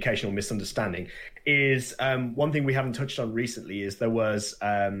miscommunication or misunderstanding is one thing we haven't touched on recently is there was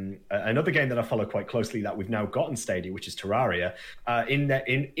another game that I follow quite closely that we've now got in Stadia, which is Terraria.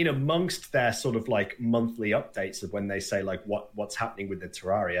 In amongst their sort of like monthly updates of when they say like what's happening with the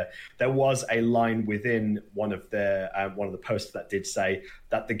Terraria, there was a line within one of the posts that did say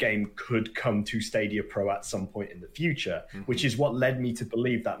that the game could come to Stadia Pro at some point in the future, which is what led me to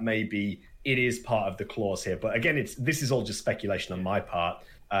believe that maybe it is part of the clause here. But again, this is all just speculation on my part.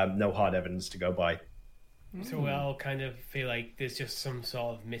 No hard evidence to go by. So we all kind of feel like there's just some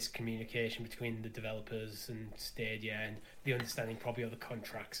sort of miscommunication between the developers and Stadia, and the understanding probably of the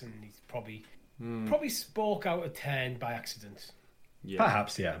contracts, and he's probably spoke out of turn by accident. Yeah.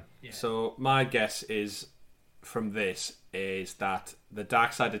 Perhaps, yeah. So my guess is from this is that the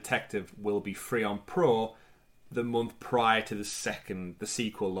Darkside Detective will be free on Pro the month prior to the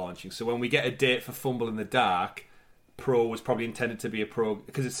sequel launching. So when we get a date for Fumble in the Dark, Pro was probably intended to be a Pro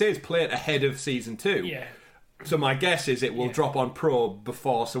because it says play it ahead of Season 2. Yeah. So my guess is it will drop on Pro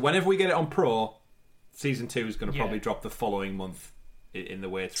before. So whenever we get it on Pro, Season 2 is going to probably drop the following month in the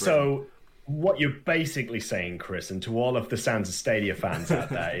way it's written. So what you're basically saying, Chris, and to all of the Sounds of Stadia fans out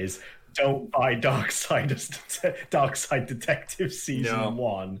there is don't buy Darkside Detective Season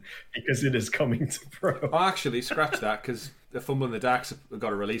 1 because it is coming to Pro. Oh, actually, scratch that because the Fumble in the Dark's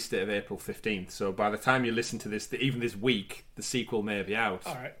got a release date of April 15th. So by the time you listen to this, even this week, the sequel may be out.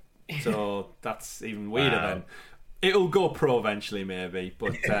 All right. So that's even weirder then. It'll go Pro eventually, maybe.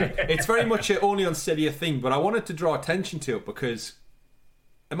 But it's very much an only on Stadia thing. But I wanted to draw attention to it because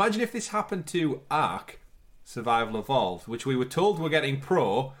imagine if this happened to Ark Survival Evolved, which we were told we're getting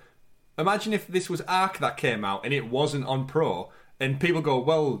Pro. Imagine if this was Ark that came out and it wasn't on Pro. And people go,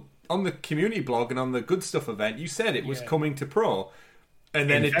 well, on the community blog and on the Good Stuff event, you said it was coming to Pro. And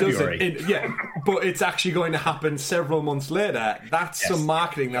then it doesn't. But it's actually going to happen several months later. That's some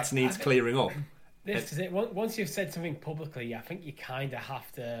marketing that needs clearing up. This is it. Once you've said something publicly, I think you kind of have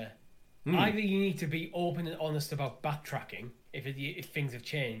to. Either you need to be open and honest about backtracking if things have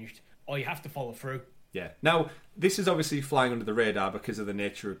changed, or you have to follow through. Yeah. Now, this is obviously flying under the radar because of the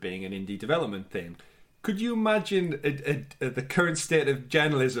nature of being an indie development thing. Could you imagine the current state of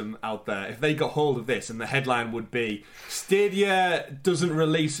journalism out there if they got hold of this and the headline would be Stadia doesn't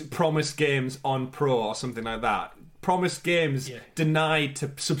release promised games on Pro or something like that? Promised games denied to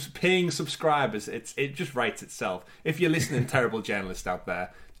paying subscribers. It just writes itself. If you're listening, terrible journalist out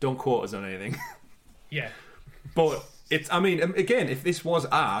there, don't quote us on anything. Yeah. But again, if this was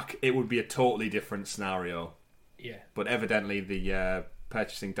Ark, it would be a totally different scenario. Yeah. But evidently the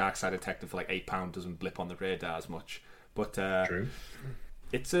purchasing Darkside Detective for like £8 doesn't blip on the radar as much. But True.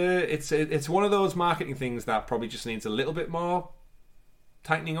 It's one of those marketing things that probably just needs a little bit more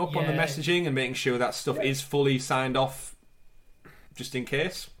tightening up on the messaging and making sure that stuff is fully signed off, just in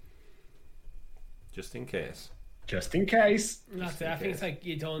case. Just in case. That's it. I think it's like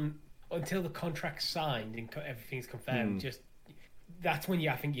you don't until the contract's signed and everything's confirmed. Just that's when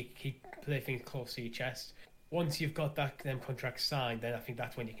I think you play things close to your chest. Once you've got them contracts signed, then I think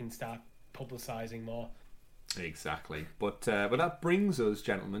that's when you can start publicising more. Exactly. But that brings us,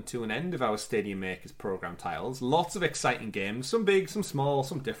 gentlemen, to an end of our Stadia Makers programme titles. Lots of exciting games. Some big, some small,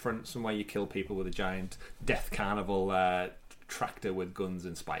 some different. Some where you kill people with a giant death carnival tractor with guns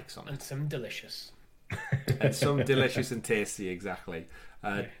and spikes on it. And some delicious. And some delicious and tasty, exactly.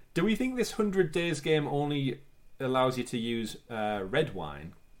 Do we think this 100 Days game only allows you to use red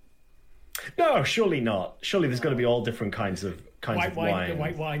wine? No, surely not. Surely there's got to be all different kinds of wine. The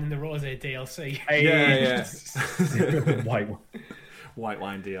white wine and the rosé DLC. White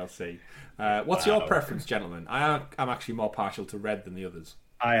wine DLC. What's your preference, gentlemen? I'm actually more partial to red than the others.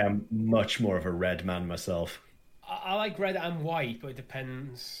 I am much more of a red man myself. I like red and white, but it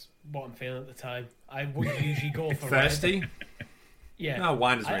depends what I'm feeling at the time. I wouldn't usually go for thirsty. Red. Yeah. No,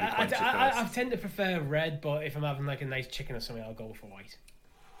 wine is really quench I tend to prefer red, but if I'm having like a nice chicken or something, I'll go for white.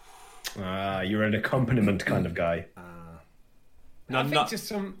 You're an accompaniment kind of guy. I think just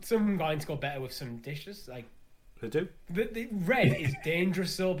some wines go better with some dishes. Like they do. The red is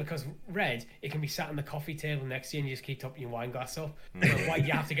dangerous though, because red it can be sat on the coffee table next to you and you just keep topping your wine glass up. White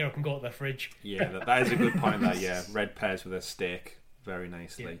you have to get up and go to the fridge. Yeah, that is a good point. That red pairs with a steak very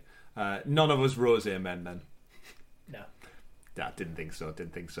nicely. None of us rosé men then. No. Didn't think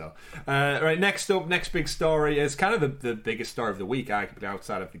so. Right, next big story is kind of the biggest story of the week, arguably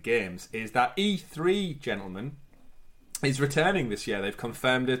outside of the games, is that E3, gentlemen, is returning this year. They've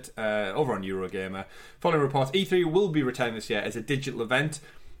confirmed it over on Eurogamer. Following reports, E3 will be returning this year as a digital event.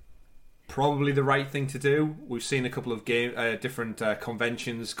 Probably the right thing to do. We've seen a couple of different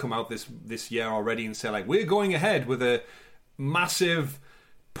conventions come out this year already and say, like, we're going ahead with a massive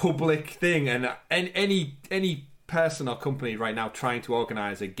public thing, and any person or company right now trying to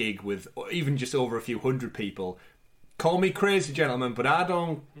organise a gig with even just over a few hundred people, call me crazy, gentlemen, but I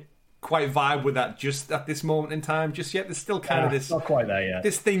don't quite vibe with that just at this moment in time just yet. There's still kind of this not quite there yet.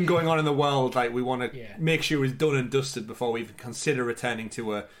 This thing going on in the world, like we want to make sure it's done and dusted before we even consider returning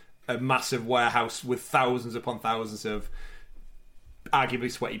to a massive warehouse with thousands upon thousands of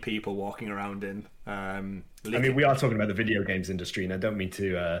arguably sweaty people walking around in. I mean, we are talking about the video games industry, and I don't mean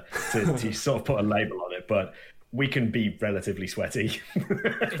to sort of put a label on it, but we can be relatively sweaty.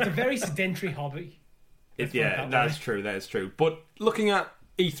 It's a very sedentary hobby. That's true. That is true. But looking at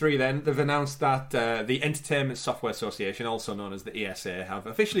E3 then, they've announced that the Entertainment Software Association, also known as the ESA, have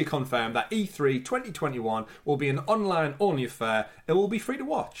officially confirmed that E3 2021 will be an online-only affair and will be free to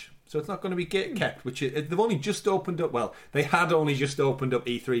watch. So it's not going to be gate kept, which they've only just opened up. Well, they had only just opened up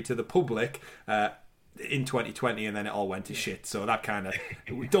E3 to the public in 2020, and then it all went to shit. So that kind of,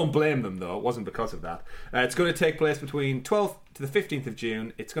 don't blame them though. It wasn't because of that. It's going to take place between 12th to the 15th of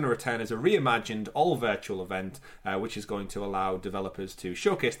June. It's going to return as a reimagined all-virtual event, which is going to allow developers to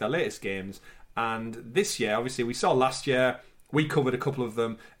showcase their latest games. And this year, obviously, we saw last year. We covered a couple of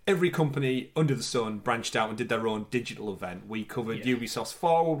them. Every company under the sun branched out and did their own digital event. We covered Ubisoft's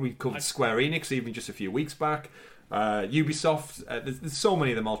Forward. We covered Square Enix even just a few weeks back. Ubisoft. There's so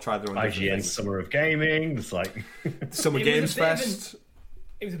many of them all tried their own. IGN Summer of Gaming. It's like Summer Games Fest.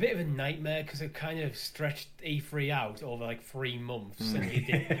 It was a bit of a nightmare because it kind of stretched E3 out over like 3 months, and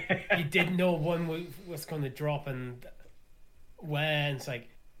you didn't know when was going to drop and where. And it's like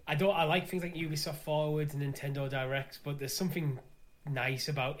I like things like Ubisoft Forwards and Nintendo Directs, but there's something nice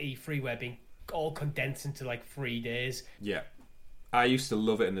about E3 where being all condensed into like 3 days. Yeah. I used to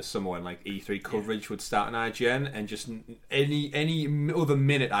love it in the summer when like E3 coverage would start on IGN, and just any other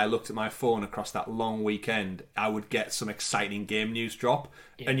minute I looked at my phone across that long weekend, I would get some exciting game news drop.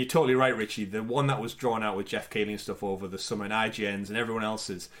 Yeah. And you're totally right, Richie. The one that was drawn out with Jeff Keighley and stuff over the summer and IGN's and everyone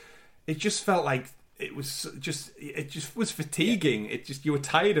else's, it just felt like it just was fatiguing. It just, you were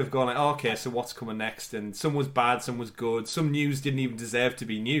tired of going like, oh, okay, so what's coming next? And some was bad, some was good. Some news didn't even deserve to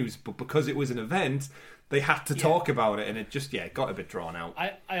be news, but because it was an event, they had to talk about it, and it just it got a bit drawn out.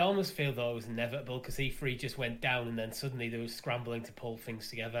 I almost feel though it was inevitable because E3 just went down, and then suddenly they were scrambling to pull things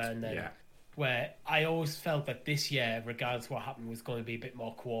together, and then where I always felt that this year, regardless of what happened, was going to be a bit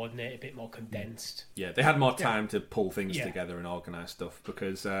more coordinated, a bit more condensed. Yeah, they had more time to pull things together and organise stuff,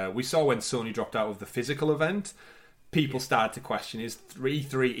 because we saw when Sony dropped out of the physical event, people started to question, is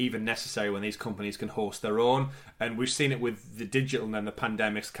E3 even necessary when these companies can host their own? And we've seen it with the digital, and then the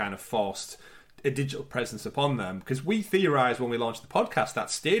pandemic's kind of forced a digital presence upon them, because we theorised when we launched the podcast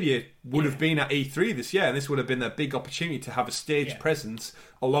that Stadia would have been at E3 this year, and this would have been their big opportunity to have a stage presence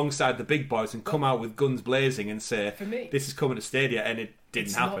alongside the big boys and come out with guns blazing and say, this is coming to Stadia, and it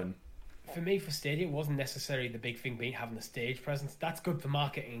didn't happen. For me, for Stadia, it wasn't necessarily the big thing being having a stage presence. That's good for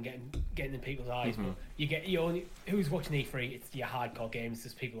marketing and getting in people's eyes, but you only, who's watching E3? It's your hardcore games,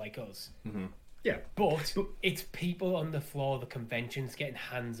 there's people like us. Yeah, but it's people on the floor of the conventions getting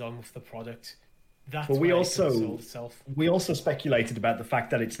hands-on with the product. That's but we also speculated about the fact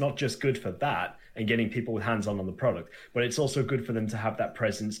that it's not just good for that and getting people with hands-on the product, but it's also good for them to have that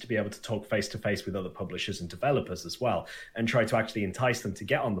presence to be able to talk face-to-face with other publishers and developers as well, and try to actually entice them to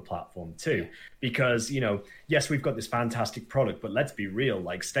get on the platform too. Because, yes, we've got this fantastic product, but let's be real,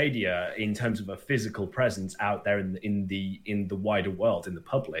 like Stadia, in terms of a physical presence out there in the wider world, in the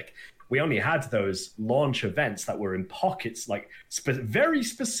public, we only had those launch events that were in pockets, like very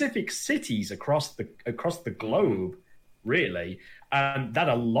specific cities across the globe, really, that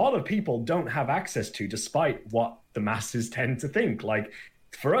a lot of people don't have access to, despite what the masses tend to think. Like,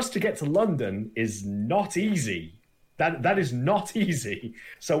 for us to get to London is not easy. That is not easy.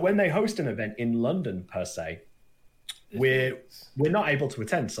 So when they host an event in London, per se, we're not able to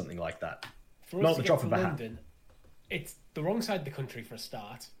attend something like that. For us to get to London, it's the wrong side of the country for a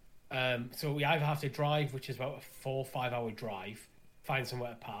start. So we either have to drive, which is about a 4 or 5 hour drive, find somewhere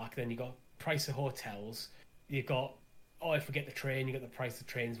to park. Then you got price of hotels. You got, if we get the train, you got the price of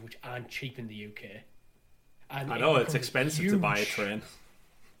trains, which aren't cheap in the UK. And I know it's expensive to buy a train.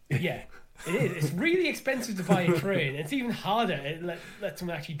 Yeah, it is. It's really expensive to buy a train. It's even harder. It let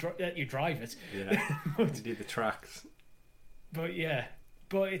someone actually let you drive it. Yeah, you need the tracks. But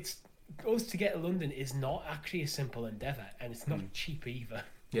it's us to get to London is not actually a simple endeavour, and it's not cheap either.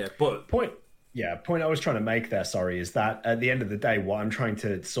 Yeah, but point I was trying to make there, is that at the end of the day, what I'm trying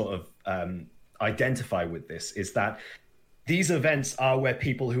to sort of identify with this is that these events are where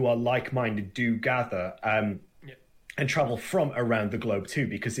people who are like-minded do gather and travel from around the globe too,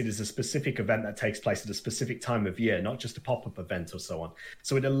 because it is a specific event that takes place at a specific time of year, not just a pop-up event or so on.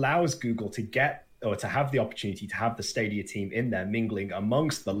 So it allows Google to get, or to have the opportunity to have the Stadia team in there mingling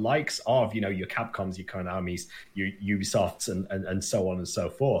amongst the likes of, your Capcoms, your Konamis, your Ubisofts, and so on and so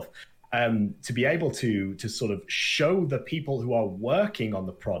forth, to be able to sort of show the people who are working on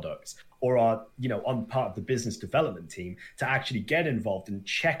the products or are, on part of the business development team to actually get involved and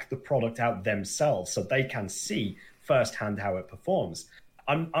check the product out themselves, so they can see firsthand how it performs.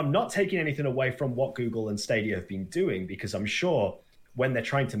 I'm not taking anything away from what Google and Stadia have been doing, because I'm sure when they're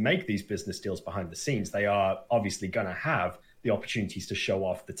trying to make these business deals behind the scenes, they are obviously going to have the opportunities to show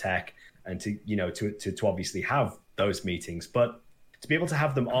off the tech and to, you know, to obviously have those meetings. But to be able to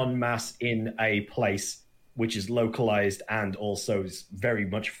have them en masse in a place which is localized and also is very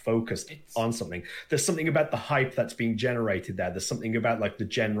much focused on something. There's something about the hype that's being generated there. There's something about like the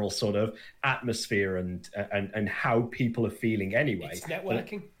general sort of atmosphere and how people are feeling anyway. It's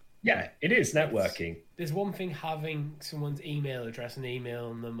networking. Yeah, it is networking. There's one thing having someone's email address and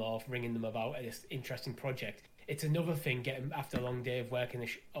emailing them or ringing them about this interesting project. It's another thing getting after a long day of work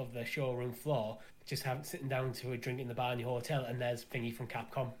of the showroom floor, just sitting down to a drink in the bar in your hotel, and there's thingy from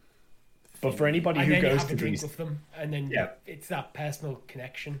Capcom. But for anybody who goes to drink these, with them, and then it's that personal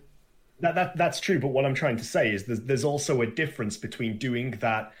connection. That's true, but what I'm trying to say is there's also a difference between doing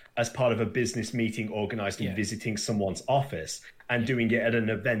that as part of a business meeting organized and visiting someone's office, and doing it at an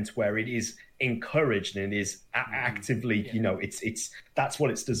event where it is encouraged and it is actively, you know, it's that's what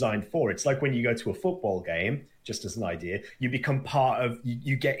it's designed for. It's like when you go to a football game, just as an idea, you become part of,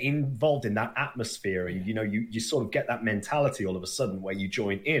 you get involved in that atmosphere, and you know, you sort of get that mentality all of a sudden where you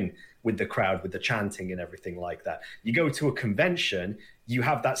join in with the crowd, with the chanting and everything like that. You go to a convention, you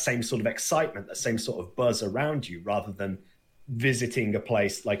have that same sort of excitement, that same sort of buzz around you, rather than visiting a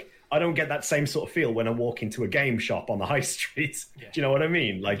place. Like, I don't get that same sort of feel when I walk into a game shop on the high street. Do you know what I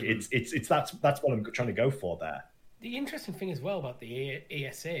mean? Like, it's that's what I'm trying to go for there. The interesting thing as well about the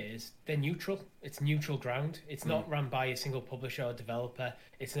ESA is they're neutral. It's neutral ground. It's not run by a single publisher or developer.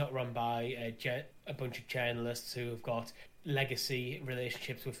 It's not run by a bunch of journalists who have got legacy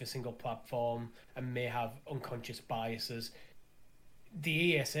relationships with a single platform and may have unconscious biases.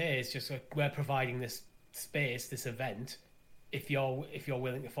 The ESA is just like, we're providing this space, this event. If you're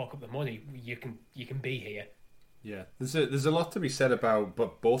willing to fork up the money, you can be here. Yeah, there's a lot to be said about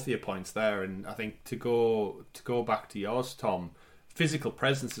both of your points there, and I think to go back to yours, Tom, physical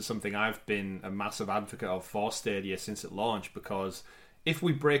presence is something I've been a massive advocate of for Stadia since it launched, because if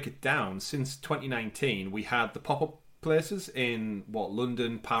we break it down, since 2019 we had the pop-up places in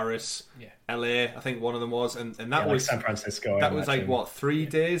London, Paris, LA, I think one of them was, and that was like San Francisco. That was like 3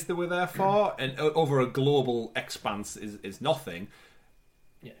 days they were there for, and over a global expanse is nothing.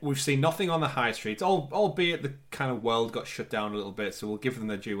 Yeah. We've seen nothing on the high streets, albeit the kind of world got shut down a little bit, so we'll give them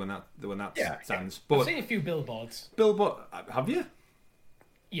their due when that stands. But I've seen a few billboards. Have you?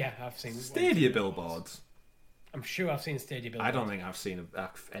 Yeah, I've seen Stadia billboards. I'm sure I've seen Stadia billboards. I don't think I've seen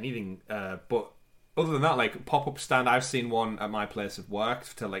anything, but other than that, like pop-up stand, I've seen one at my place of work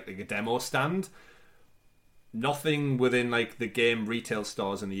to like a demo stand. Nothing within like the game retail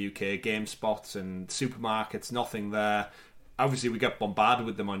stores in the UK, GameSpots and supermarkets, nothing there. Obviously, we get bombarded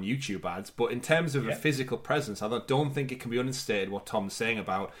with them on YouTube ads, but in terms of a physical presence, I don't think it can be understated what Tom's saying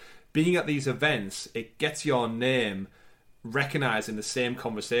about being at these events. It gets your name recognised in the same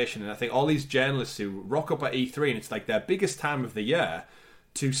conversation, and I think all these journalists who rock up at E3, and it's like their biggest time of the year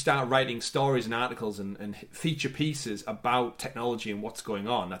to start writing stories and articles and feature pieces about technology and what's going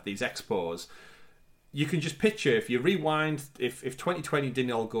on at these expos. You can just picture, if you rewind, if 2020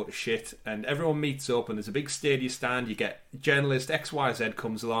 didn't all go to shit and everyone meets up and there's a big Stadia stand, you get journalist XYZ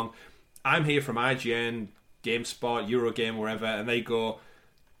comes along, I'm here from IGN, GameSpot, Eurogame, wherever, and they go,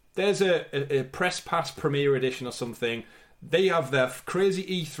 there's a press pass premiere edition or something. They have their crazy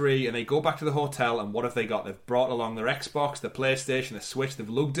E3 and they go back to the hotel, and what have they got? They've brought along their Xbox, their PlayStation, their Switch, they've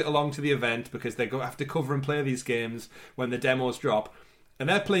lugged it along to the event because they have to cover and play these games when the demos drop. And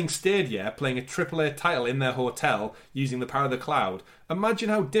they're playing Stadia, playing a AAA title in their hotel using the power of the cloud. Imagine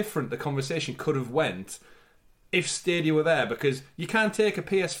how different the conversation could have went if Stadia were there, because you can't take a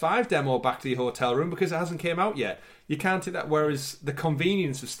PS5 demo back to your hotel room because it hasn't came out yet. You can't do that, whereas the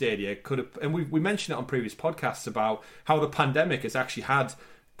convenience of Stadia could have... And we mentioned it on previous podcasts about how the pandemic has actually had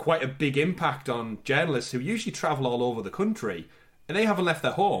quite a big impact on journalists who usually travel all over the country, and they haven't left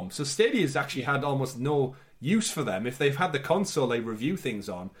their home. So Stadia's actually had almost no use for them if they've had the console they review things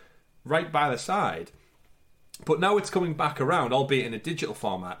on right by the side. But now it's coming back around, albeit in a digital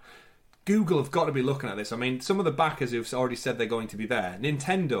format. Google have got to be looking at this. I mean, some of the backers who've already said they're going to be there: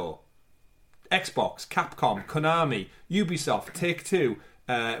 Nintendo, Xbox, Capcom, Konami, Ubisoft, Take-Two,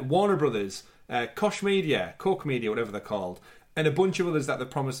 Warner Brothers, Koch Media, whatever they're called, and a bunch of others that they've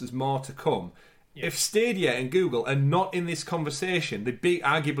promised there's more to come. Yeah. If Stadia and Google are not in this conversation, the big,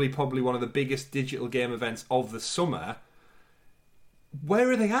 arguably probably one of the biggest digital game events of the summer,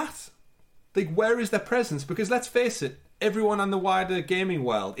 where are they at? Like, where is their presence? Because let's face it, everyone in the wider gaming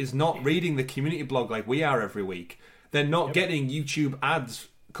world is not reading the community blog like we are every week. They're not getting YouTube ads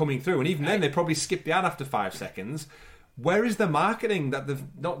coming through, and even then they probably skip the ad after 5 seconds. Where is the marketing that they've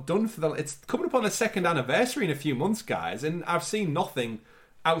not done for the... It's coming up on the second anniversary in a few months, guys, and I've seen nothing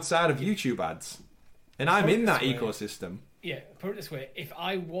outside of YouTube ads. And I'm in that ecosystem. Yeah, put it this way. If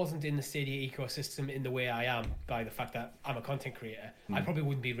I wasn't in the Stadia ecosystem in the way I am, by the fact that I'm a content creator, I probably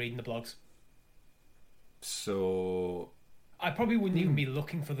wouldn't be reading the blogs. So... I probably wouldn't even be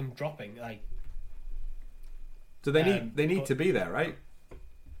looking for them dropping. Like, so they need to be there, right?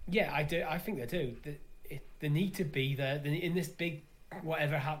 Yeah, I do. I think they do. They need to be there. In this big...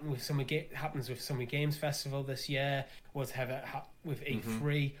 Whatever happened with happens with Summer Games Festival this year, whatever with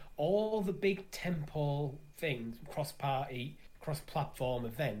E3, all the big temple things, cross-party, cross-platform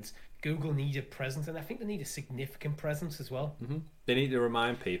events, Google need a presence, and I think they need a significant presence as well. They need to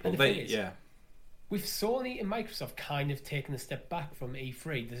remind people. With Sony and Microsoft kind of taking a step back from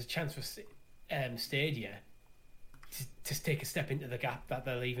E3, there's a chance for Stadia to take a step into the gap that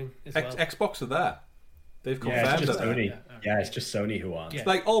they're leaving as well. Xbox are there. They've confirmed it's just that. Sony. Yeah, it's just Sony who aren't. Yeah.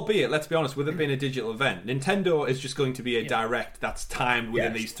 Like, albeit, let's be honest, with it being a digital event, Nintendo is just going to be a direct that's timed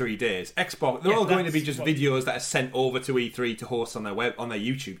within these 3 days. Xbox, they're all going to be just videos that are sent over to E3 to host on their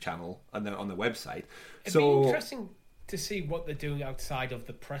YouTube channel and on their website. It'd be interesting to see what they're doing outside of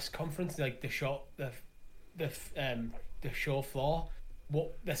the press conference, like the show floor.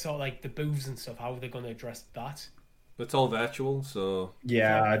 What they're sort of like the booths and stuff. How they're going to address that. It's all virtual, so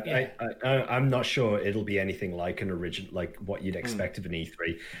I'm not sure it'll be anything like an original, like what you'd expect of an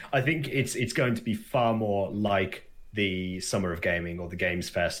E3. I think it's going to be far more like the Summer of Gaming or the Games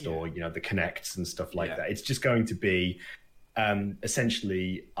Fest or the Connects and stuff like that. It's just going to be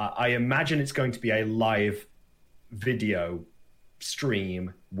essentially. I imagine it's going to be a live video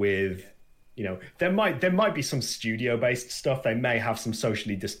stream with. There might be some studio-based stuff. They may have some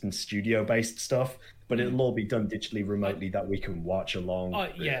socially distanced studio-based stuff, but it'll all be done digitally, remotely, that we can watch along.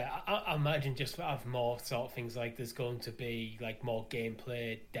 I imagine just have more sort of things like there's going to be like more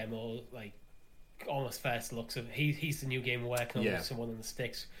gameplay demo, like almost first looks of he's the new game we're working on with someone on the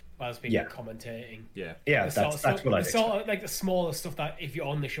sticks while being commentating. That's what I expect. Sort of like the smaller stuff that if you're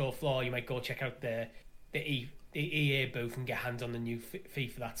on the show floor, you might go check out the EA booth and get hands on the new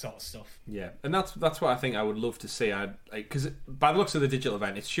FIFA, that sort of stuff. Yeah, and that's what I think I would love to see. Because by the looks of the digital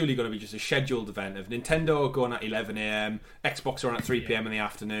event, it's surely going to be just a scheduled event of Nintendo going at 11 a.m, Xbox are on at 3 p.m. in the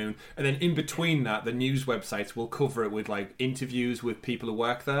afternoon, and then in between that, the news websites will cover it with like interviews with people who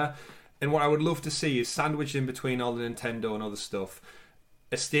work there. And what I would love to see is sandwiched in between all the Nintendo and other stuff,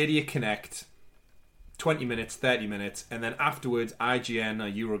 a Stadia Connect. 20 minutes, 30 minutes, and then afterwards IGN or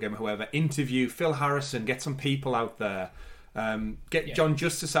Eurogamer, whoever, interview Phil Harrison, get some people out there, get John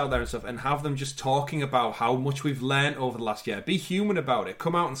Justice out there and stuff, and have them just talking about how much we've learned over the last year. Be human about it.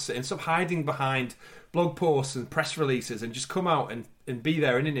 Come out and stop hiding behind blog posts and press releases, and just come out and be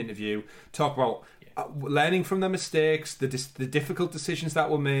there in an interview, talk about learning from their mistakes, the difficult decisions that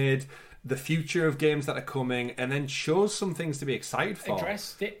were made, the future of games that are coming, and then shows some things to be excited for.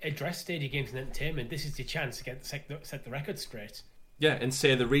 Address Stadia Games and Entertainment. This is your chance to set the record straight. Yeah, and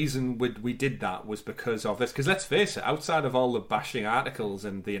say the reason we did that was because of this. Because let's face it, outside of all the bashing articles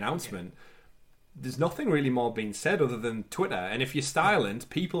and the announcement, there's nothing really more being said other than Twitter. And if you're silent,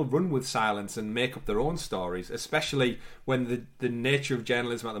 people run with silence and make up their own stories, especially when the nature of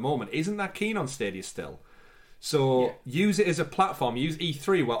journalism at the moment isn't that keen on Stadia still. So use it as a platform. Use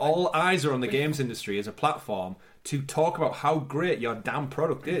E3, where all eyes are on the games industry, as a platform to talk about how great your damn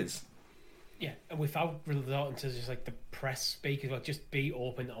product is. Yeah, and without resorting to just like the press speak as well, just be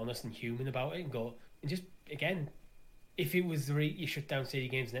open, honest, and human about it, and go and just again, if it was you shut down Stadia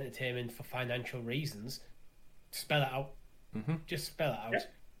Games and Entertainment for financial reasons, spell it out. Just spell it out. Yeah.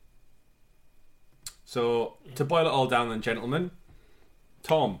 So to boil it all down, then, gentlemen,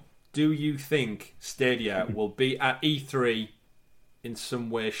 Tom. Do you think Stadia will be at E3 in some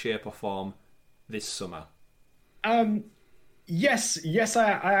way, shape, or form this summer? Yes,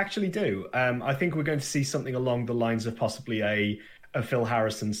 I actually do. I think we're going to see something along the lines of possibly a Phil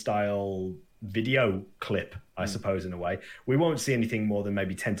Harrison style video clip, I suppose, in a way. We won't see anything more than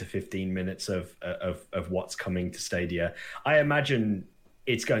maybe 10 to 15 minutes of what's coming to Stadia. I imagine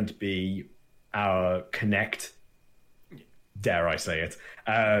it's going to be our Connect, dare I say it,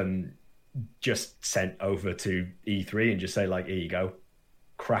 just sent over to E3 and just say, like, here you go,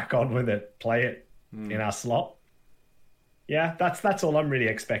 crack on with it, play it in our slot. Yeah, that's all I'm really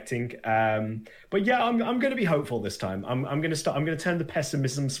expecting. But yeah, I'm going to be hopeful this time. I'm going to turn the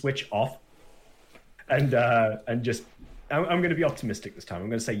pessimism switch off, and just I'm going to be optimistic this time. I'm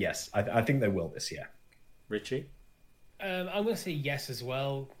going to say yes. I think they will this year. Richie? I'm going to say yes as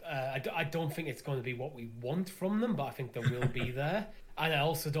well. I don't think it's going to be what we want from them, but I think they will be there. And I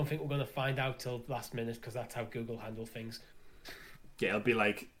also don't think we're going to find out till last minute because that's how Google handle things. Yeah, it'll be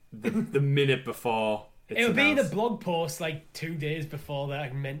like the minute before. It'll be in a blog post like 2 days before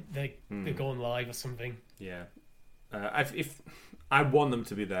that meant they're going live or something. Yeah, if I want them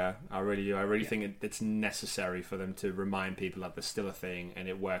to be there, I really think it's necessary for them to remind people that there's still a thing and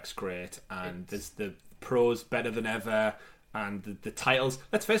it works great, and there's the pros better than ever, and the titles.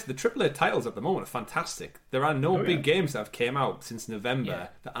 Let's face it, the AAA titles at the moment are fantastic. There are no big games that have came out since November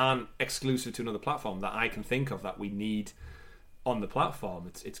that aren't exclusive to another platform that I can think of that we need on the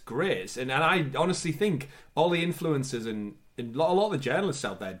platform. It's great, and I honestly think all the influencers and a lot of the journalists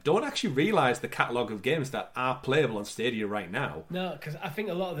out there don't actually realise the catalogue of games that are playable on Stadia right now. No, because I think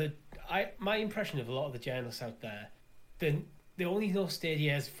a lot of my impression of a lot of the journalists out there, they only know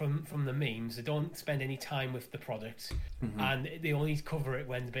Stadia from the memes. They don't spend any time with the product, and they only cover it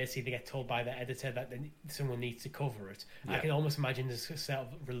when basically they get told by the editor that someone needs to cover it. I can almost imagine there's a sort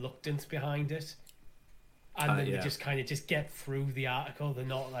of reluctance behind it. And then they just kind of get through the article. They're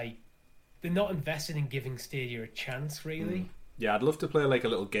not invested in giving Stadia a chance, really. Yeah, I'd love to play like a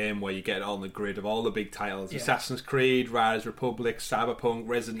little game where you get it on the grid of all the big titles: Assassin's Creed, Rise Republic, Cyberpunk,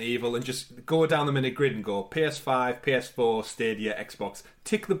 Resident Evil, and just go down the minute grid and go PS5, PS4, Stadia, Xbox.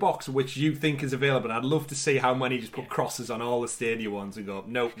 Tick the box which you think is available. And I'd love to see how many just put crosses on all the Stadia ones and go,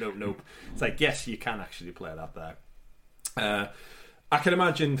 nope. It's like, yes, you can actually play that there. I can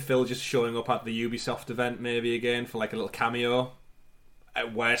imagine Phil just showing up at the Ubisoft event maybe again for like a little cameo.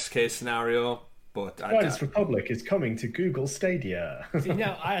 At worst case scenario, but Riders Republic is coming to Google Stadia. See,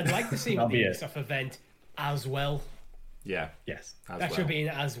 now I'd like to see the Ubisoft event as well. Yeah. Yes. That should be an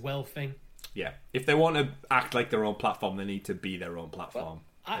as well thing. Yeah. If they want to act like their own platform, they need to be their own platform.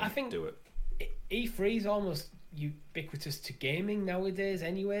 Well, I think do it. E3 is almost ubiquitous to gaming nowadays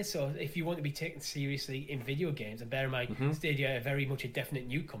anyway, so if you want to be taken seriously in video games, and bear in mind Stadia are very much a definite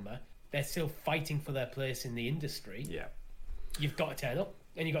newcomer, they're still fighting for their place in the industry. Yeah. You've got to turn up,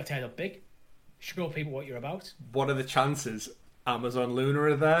 and you've got to turn up big. Show people what you're about. What are the chances Amazon Luna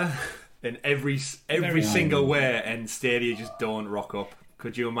are there in every single way, and Stadia just don't rock up?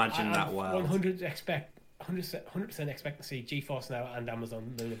 Could you imagine that world? 100% expect to see GeForce Now and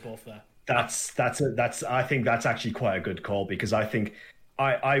Amazon Luna both there. I think that's actually quite a good call, because I think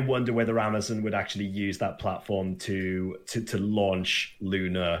I wonder whether Amazon would actually use that platform to launch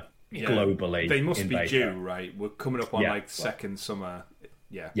Luna globally. They must be due, right? We're coming up on like second summer.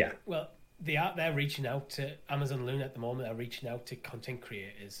 Yeah. Well, they're reaching out to Amazon Luna at the moment. They're reaching out to content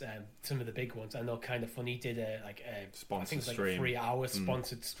creators. Some of the big ones. I know Kind of Funny did a sponsored stream, 3-hour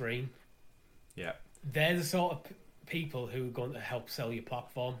sponsored stream. Yeah, they're the sort of people who are going to help sell your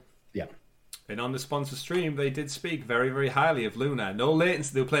platform. Yeah. And on the sponsor stream, they did speak very, very highly of Luna. No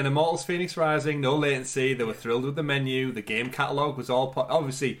latency. They were playing Immortals Phoenix Rising. No latency. They were thrilled with the menu. The game catalogue was all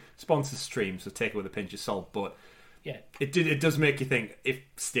obviously sponsor stream, so take it with a pinch of salt. But yeah, it does make you think, if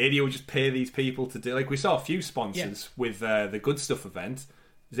Stadia would just pay these people to do, like we saw a few sponsors with the Good Stuff event.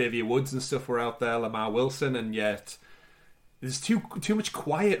 Xavier Woods and stuff were out there, Lamar Wilson, and yet there's too much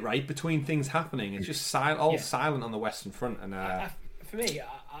quiet right between things happening. It's just silent on the Western Front. And for me,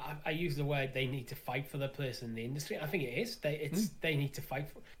 I use the word they need to fight for their place in the industry. I think it is. They need to fight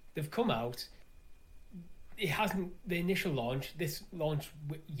for. They've come out. It hasn't. The initial launch, this launch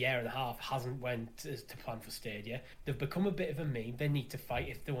year and a half, hasn't went to plan for Stadia. They've become a bit of a meme. They need to fight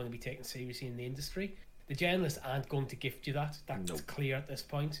if they want to be taken seriously in the industry. The journalists aren't going to gift you that. That's clear at this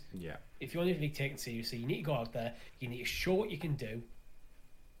point. Yeah. If you want to be taken seriously, you need to go out there. You need to show what you can do.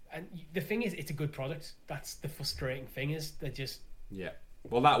 And the thing is, it's a good product. That's the frustrating thing, is they're just. Yeah.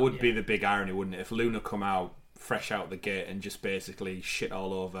 Well, that would be the big irony, wouldn't it? If Luna come out fresh out the gate and just basically shit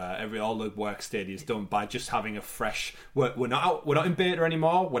all over all the work Stadia is done by just having a fresh. We're not in beta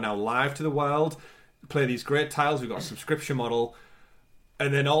anymore. We're now live to the world. Play these great titles. We've got a subscription model,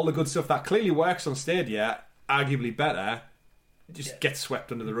 and then all the good stuff that clearly works on Stadia, arguably better, just gets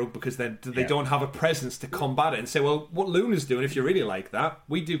swept under the rug because then they don't have a presence to combat it and say, well, what Luna's doing, if you really like that,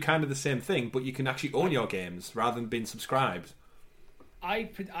 we do kind of the same thing, but you can actually own your games rather than being subscribed. I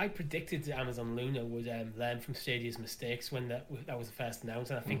predicted that Amazon Luna would learn from Stadia's mistakes when that was first announced,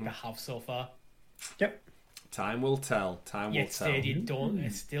 and I think they have so far. Yep. Time will tell. Stadia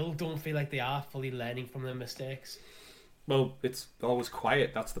still don't feel like they are fully learning from their mistakes. Well, it's always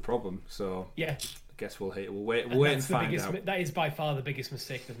quiet. That's the problem. So yeah, I guess we'll wait and find out. That is by far the biggest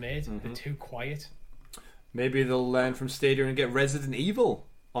mistake they've made. They're too quiet. Maybe they'll learn from Stadia and get Resident Evil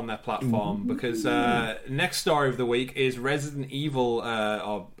on their platform, because next story of the week is Resident Evil,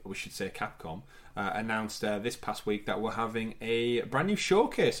 or we should say Capcom, announced this past week that we're having a brand new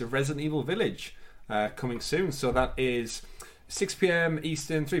showcase of Resident Evil Village coming soon. So that is 6 p.m.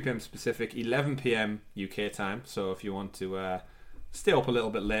 Eastern, 3 p.m. Pacific, 11 p.m. UK time. So if you want to stay up a little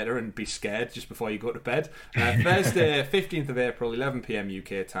bit later and be scared just before you go to bed, Thursday, 15th of April, 11 p.m.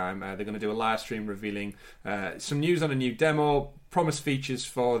 UK time, they're going to do a live stream revealing some news on a new demo, promised features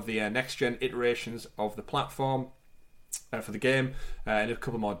for the next-gen iterations of the platform for the game, and a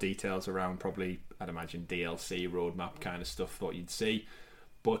couple more details around probably, I'd imagine, DLC, roadmap kind of stuff, what you'd see.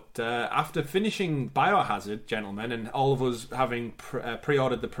 But after finishing Biohazard, gentlemen, and all of us having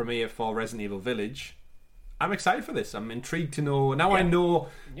pre-ordered the premiere for Resident Evil Village, I'm excited for this. I'm intrigued to know. Now I know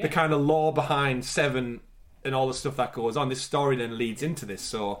the kind of lore behind 7 and all the stuff that goes on. This story then leads into this.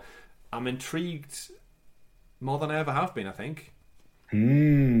 So I'm intrigued more than I ever have been, I think.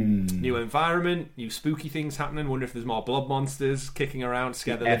 New environment, new spooky things happening. Wonder if there's more blob monsters kicking around,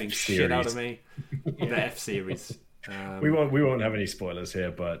 scare the living shit out of me. The F series. We won't have any spoilers here,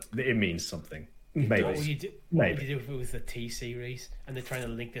 but it means something. Maybe. What would you do if it was the T series and they're trying to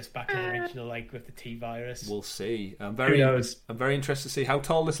link this back to the original, like with the T virus? We'll see. I'm very interested to see how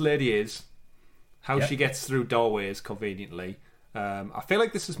tall this lady is, how she gets through doorways conveniently. I feel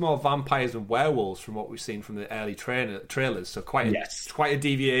like this is more vampires and werewolves from what we've seen from the early trailers. So quite a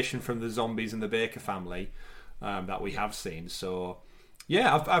deviation from the zombies and the Baker family that we have seen. So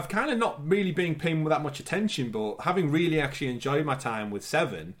yeah, I've kind of not really been paying that much attention, but having really actually enjoyed my time with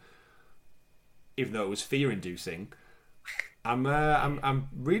 7. Even though it was fear-inducing, I'm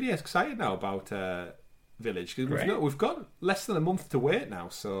really excited now about Village, because we've got less than a month to wait now.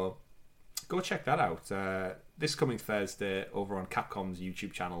 So go check that out. This coming Thursday over on Capcom's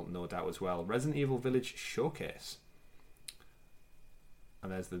YouTube channel, no doubt as well. Resident Evil Village Showcase.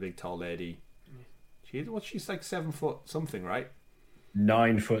 And there's the big tall lady. She's like 7 foot something, right?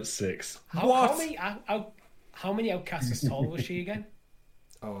 9'6". How many outcasts as tall was she again?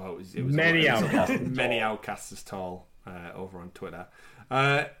 Oh, it was many outcasts. Many outcasts as tall over on Twitter.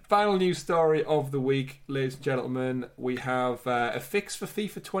 Final news story of the week, ladies and gentlemen. We have a fix for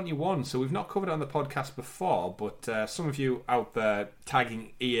FIFA 21. So we've not covered it on the podcast before, but some of you out there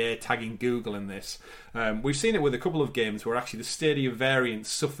tagging EA, tagging Google in this. We've seen it with a couple of games where actually the Stadia variant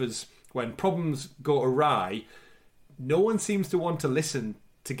suffers when problems go awry. No one seems to want to listen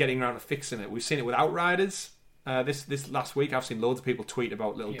to getting around to fixing it. We've seen it with Outriders. This last week, I've seen loads of people tweet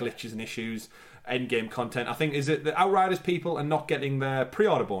about little glitches and issues, end-game content. I think, is it the Outriders people are not getting their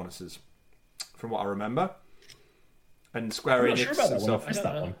pre-order bonuses, from what I remember? And Square Enix sure about that and one. stuff. I missed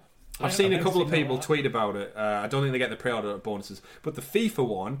that one. I've seen a couple of people tweet about it. I don't think they get the pre-order bonuses. But the FIFA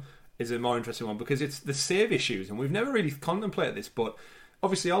one is a more interesting one because it's the save issues. And we've never really contemplated this, but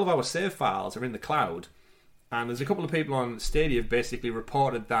obviously all of our save files are in the cloud. And there's a couple of people on Stadia have basically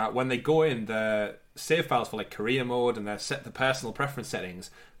reported that when they go in, the save files for like career mode and the personal preference settings,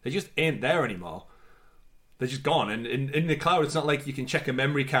 they just ain't there anymore. They're just gone. And in the cloud, it's not like you can check a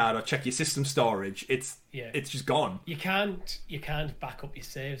memory card or check your system storage. It's just gone. You can't back up your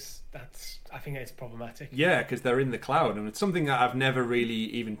saves. I think that's problematic. Yeah, because they're in the cloud, and it's something that I've never really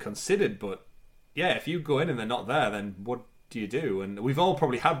even considered. But yeah, if you go in and they're not there, then what do you do? And we've all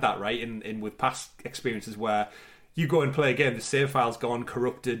probably had that, right? In with past experiences where you go and play a game, the save file's gone,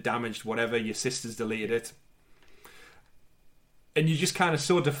 corrupted, damaged, whatever, your sister's deleted it. And you're just kind of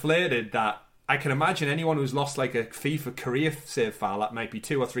so deflated that I can imagine anyone who's lost like a FIFA career save file that might be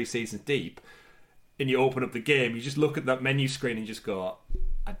 2 or 3 seasons deep, and you open up the game, you just look at that menu screen and just go,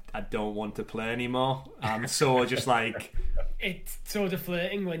 I don't want to play anymore. I'm so just like... It's so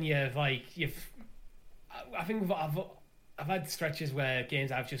deflating when I think I've had stretches where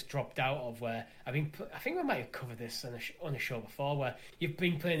games I've just dropped out of where I think I might have covered this on a show before, where you've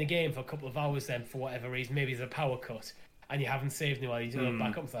been playing the game for a couple of hours, then for whatever reason, maybe there's a power cut and you haven't saved while you do it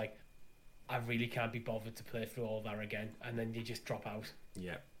back up. It's like, I really can't be bothered to play through all that again, and then you just drop out.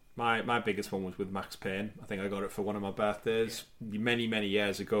 Yeah. My biggest one was with Max Payne. I think I got it for one of my birthdays many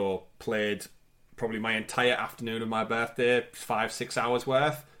years ago. Played probably my entire afternoon of my birthday, 5-6 hours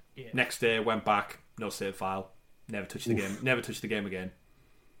worth. Yeah. Next day went back, no save file. Never touched the game. Never touched the game again.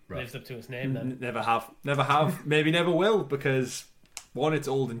 Right. Lives up to its name then. Never have. Maybe never will, because one, it's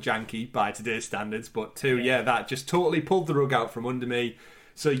old and janky by today's standards, but two, that just totally pulled the rug out from under me.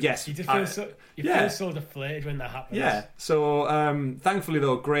 So yes, you just feel feel so deflated when that happens. Yeah. So thankfully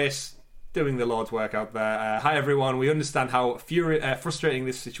though, Grace doing the Lord's work out there. Hi everyone. We understand how frustrating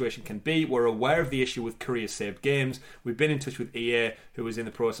this situation can be. We're aware of the issue with career saved games. We've been in touch with EA, who is in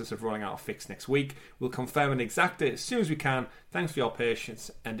the process of rolling out a fix next week. We'll confirm an exact date as soon as we can. Thanks for your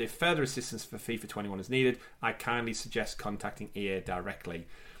patience. And if further assistance for FIFA 21 is needed, I kindly suggest contacting EA directly.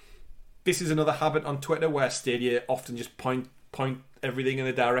 This is another habit on Twitter where Stadia often just point everything in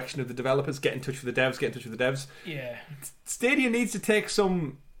the direction of the developers. Get in touch with the devs. Get in touch with the devs. Yeah. Stadia needs to take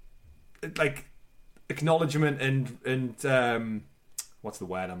some like acknowledgement and what's the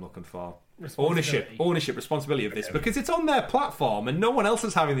word I'm looking for? Ownership, responsibility of this, because it's on their platform and no one else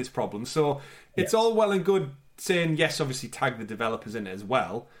is having this problem. So it's all well and good saying yes, obviously tag the developers in it as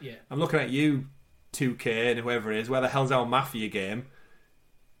well. Yeah. I'm looking at you, 2K and whoever it is. Where the hell's our Mafia game?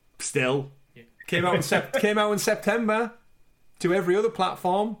 Still came out in September to every other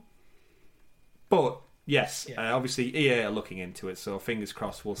platform. But yes, obviously EA are looking into it. So fingers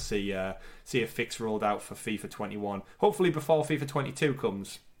crossed, we'll see a fix rolled out for FIFA 21. Hopefully before FIFA 22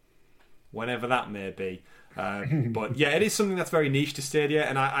 comes. Whenever that may be. But yeah, it is something that's very niche to Stadia,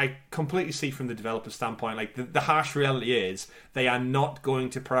 and I completely see from the developer standpoint, like the harsh reality is they are not going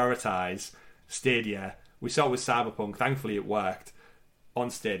to prioritise Stadia. We saw it with Cyberpunk, thankfully it worked on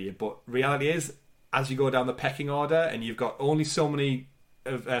Stadia, but reality is, as you go down the pecking order and you've got only so many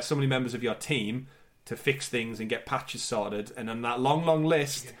members of your team to fix things and get patches sorted, and on that long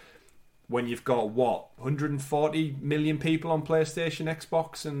list, when you've got, 140 million people on PlayStation,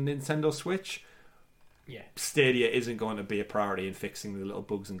 Xbox and Nintendo Switch? Yeah. Stadia isn't going to be a priority in fixing the little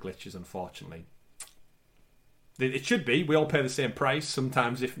bugs and glitches, unfortunately. It should be. We all pay the same price,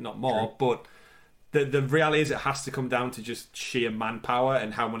 sometimes if not more, but the reality is it has to come down to just sheer manpower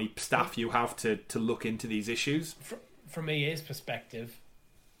and how many staff you have to look into these issues. From EA's perspective,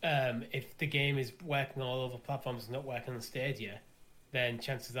 if the game is working on all other platforms and not working on Stadia, then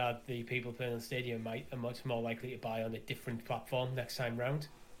chances are the people playing on Stadia are much more likely to buy on a different platform next time round.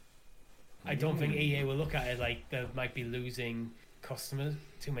 I don't think EA will look at it like they might be losing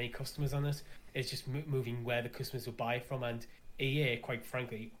too many customers on it. It's just moving where the customers will buy from, and EA, quite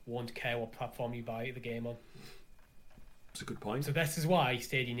frankly, won't care what platform you buy the game on. That's a good point. So this is why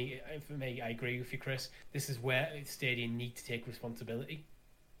Stadia for me, I agree with you, Chris. This is where Stadia need to take responsibility,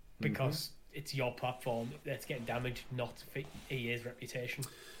 because it's your platform that's getting damaged, not for EA's reputation.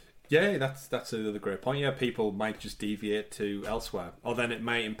 Yeah, that's another great point. Yeah, people might just deviate to elsewhere, or then it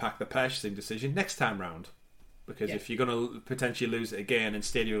may impact the purchasing decision next time round. Because if you're going to potentially lose it again, and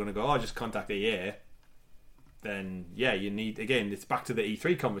Stadia are going to go, just contact EA, then you need, again, it's back to the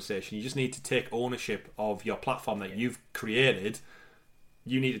E3 conversation. You just need to take ownership of your platform that you've created.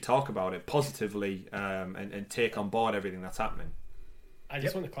 You need to talk about it positively and take on board everything that's happening. I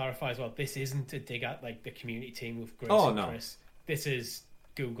just want to clarify as well, this isn't a dig at like the community team with Grace and no. Chris. This is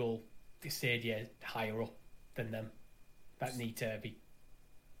Google, Stadia higher up than them that need to be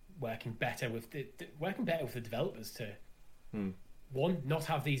working better with the developers to one, not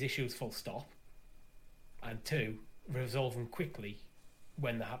have these issues full stop, and two, resolve them quickly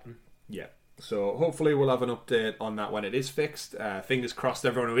when they happen. Yeah. So hopefully we'll have an update on that when it is fixed. Fingers crossed,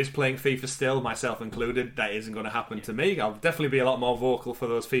 everyone who is playing FIFA still, myself included, that isn't going to happen to me. I'll definitely be a lot more vocal for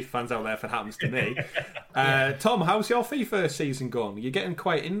those FIFA fans out there if it happens to me. Tom, how's your FIFA season going? You're getting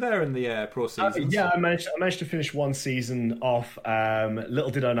quite in there in the pro seasons. I managed to finish one season off.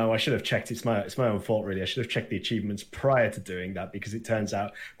 Little did I know, I should have checked. It's my own fault, really. I should have checked the achievements prior to doing that, because it turns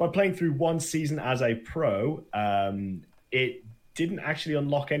out by playing through one season as a pro, it didn't actually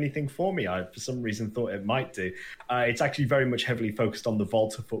unlock anything for me. I, for some reason, thought it might do. It's actually very much heavily focused on the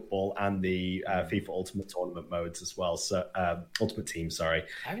Volta football and the FIFA Ultimate Tournament modes as well. So, Ultimate Team, sorry.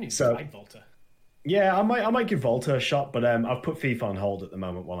 I haven't even tried Volta. Yeah, I might give Volta a shot, but I've put FIFA on hold at the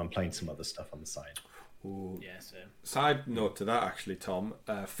moment while I'm playing some other stuff on the side. Ooh. Yeah, same. Side note to that, actually, Tom.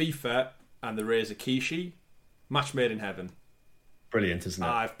 FIFA and the Razer Kishi, match made in heaven. Brilliant, isn't it?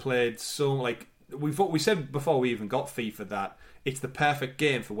 I've played we said before we even got FIFA that it's the perfect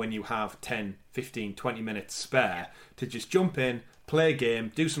game for when you have 10, 15, 20 minutes spare to just jump in, play a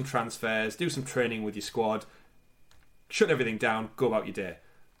game, do some transfers, do some training with your squad, shut everything down, go about your day.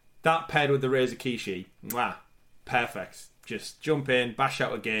 That paired with the Razer Kishi, perfect. Just jump in, bash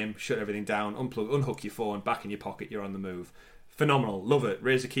out a game, shut everything down, unhook your phone, back in your pocket, you're on the move. Phenomenal, love it.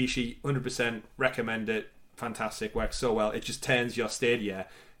 Razer Kishi, 100% recommend it. Fantastic, works so well. It just turns your Stadia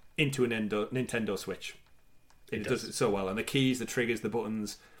into an Nintendo Switch. It does it so well. And the keys, the triggers, the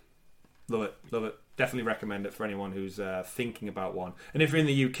buttons, love it. Definitely recommend it for anyone who's thinking about one. And if you're in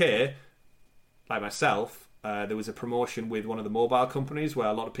the UK, like myself, there was a promotion with one of the mobile companies where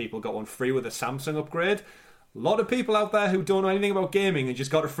a lot of people got one free with a Samsung upgrade. A lot of people out there who don't know anything about gaming and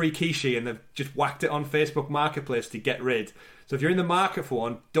just got a free Kishi and they've just whacked it on Facebook Marketplace to get rid. So if you're in the market for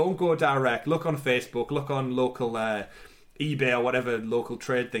one, don't go direct. Look on Facebook, look on local eBay or whatever local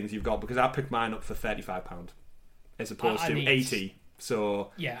trade things you've got, because I picked mine up for £35 as opposed to 80.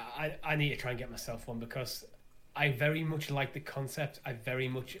 So yeah, I need to try and get myself one, because I very much like the concept. I very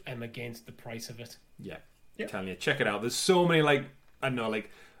much am against the price of it. Yeah. Telling you, check it out. There's so many I don't know, like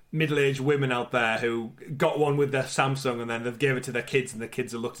middle-aged women out there who got one with their Samsung and then they've gave it to their kids and the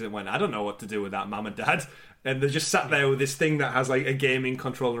kids have looked at it and went, I don't know what to do with that, mum and dad. And they just sat there with this thing that has like a gaming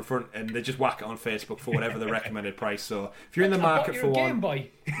controller in front and they just whack it on Facebook for whatever the recommended price. So if you're in the market for one,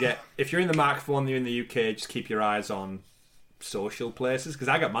 yeah, if you're in the market for one, you're in the UK, just keep your eyes on social places, because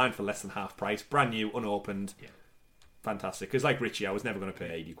I got mine for less than half price, brand new, unopened. Yeah. Fantastic. Because like Richie, I was never going to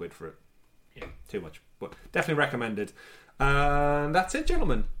pay 80 quid for it. Yeah. Too much. But definitely recommended. And that's it,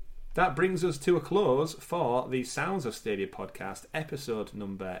 gentlemen. That brings us to a close for the Sounds of Stadia podcast, episode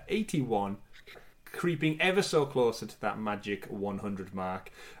number 81, creeping ever so closer to that magic 100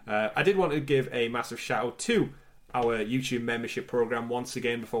 mark. I did want to give a massive shout out to our YouTube membership program once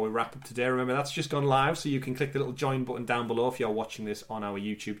again before we wrap up today. Remember, that's just gone live, so you can click the little join button down below if you're watching this on our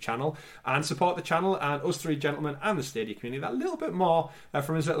YouTube channel and support the channel and us three gentlemen and the Stadia community that little bit more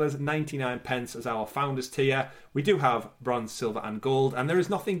from as little as 99 pence as our founders tier. We do have bronze, silver and gold, and there is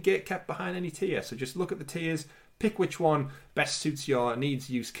nothing gate kept behind any tier, so just look at the tiers, pick which one best suits your needs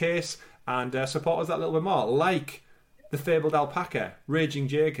use case, and support us that little bit more, like the Fabled Alpaca, Raging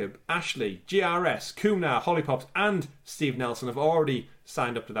Jacob, Ashley, GRS, Kumnar, Hollypops, and Steve Nelson have already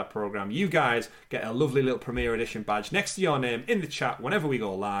signed up to that program. You guys get a lovely little Premier Edition badge next to your name in the chat whenever we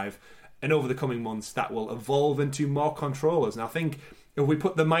go live. And over the coming months, that will evolve into more controllers. And I think if we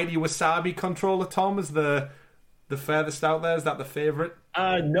put the mighty Wasabi controller, Tom, as the furthest out there, is that the favourite?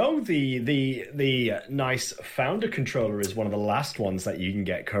 No, the nice Founder controller is one of the last ones that you can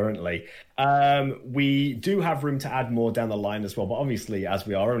get currently. We do have room to add more down the line as well, but obviously, as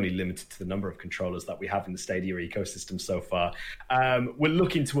we are only limited to the number of controllers that we have in the Stadia ecosystem so far, we're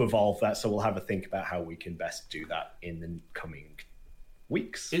looking to evolve that, so we'll have a think about how we can best do that in the coming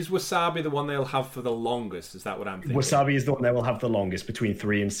weeks. Is Wasabi the one they'll have for the longest? Is that what I'm thinking? Wasabi is the one they will have the longest, between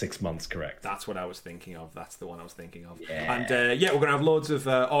 3 and 6 months, correct? That's what I was thinking of. That's the one I was thinking of. Yeah. And we're going to have loads of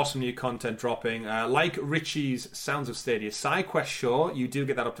awesome new content dropping. Like Richie's Sounds of Stadia side quest show, you do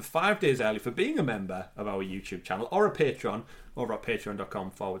get that up to 5 days early for being a member of our YouTube channel or a patron over at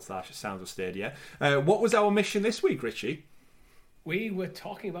patreon.com/Sounds of Stadia. What was our mission this week, Richie? We were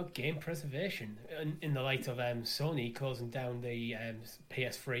talking about game preservation in the light of Sony closing down the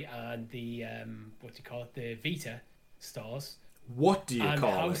PS3 and the the Vita stores. What do you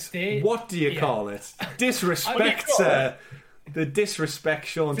call it? What do you call it? Disrespect, sir. The disrespect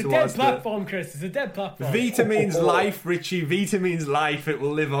shown towards the... It's a dead platform, Chris. It's a dead platform. Vita means life, Richie. Vita means life. It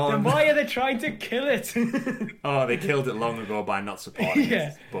will live on. Then why are they trying to kill it? Oh, they killed it long ago by not supporting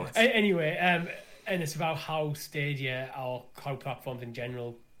it. But anyway, and it's about how Stadia or how platforms in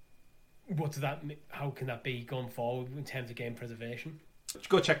general, how can that be going forward in terms of game preservation?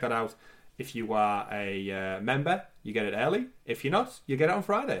 Go check that out. If you are a member, you get it early. If you're not, you get it on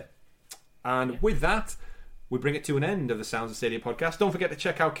Friday. And with that, we bring it to an end of the Sounds of Stadia podcast. Don't forget to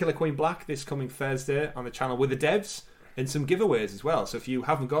check out Killer Queen Black this coming Thursday on the channel with the devs and some giveaways as well. So if you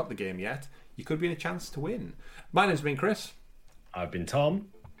haven't got the game yet, you could be in a chance to win. My name's been Chris. I've been Tom.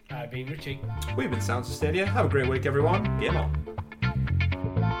 I've been Richie. We've been Sounds of Stadia. Have a great week, everyone. Game on.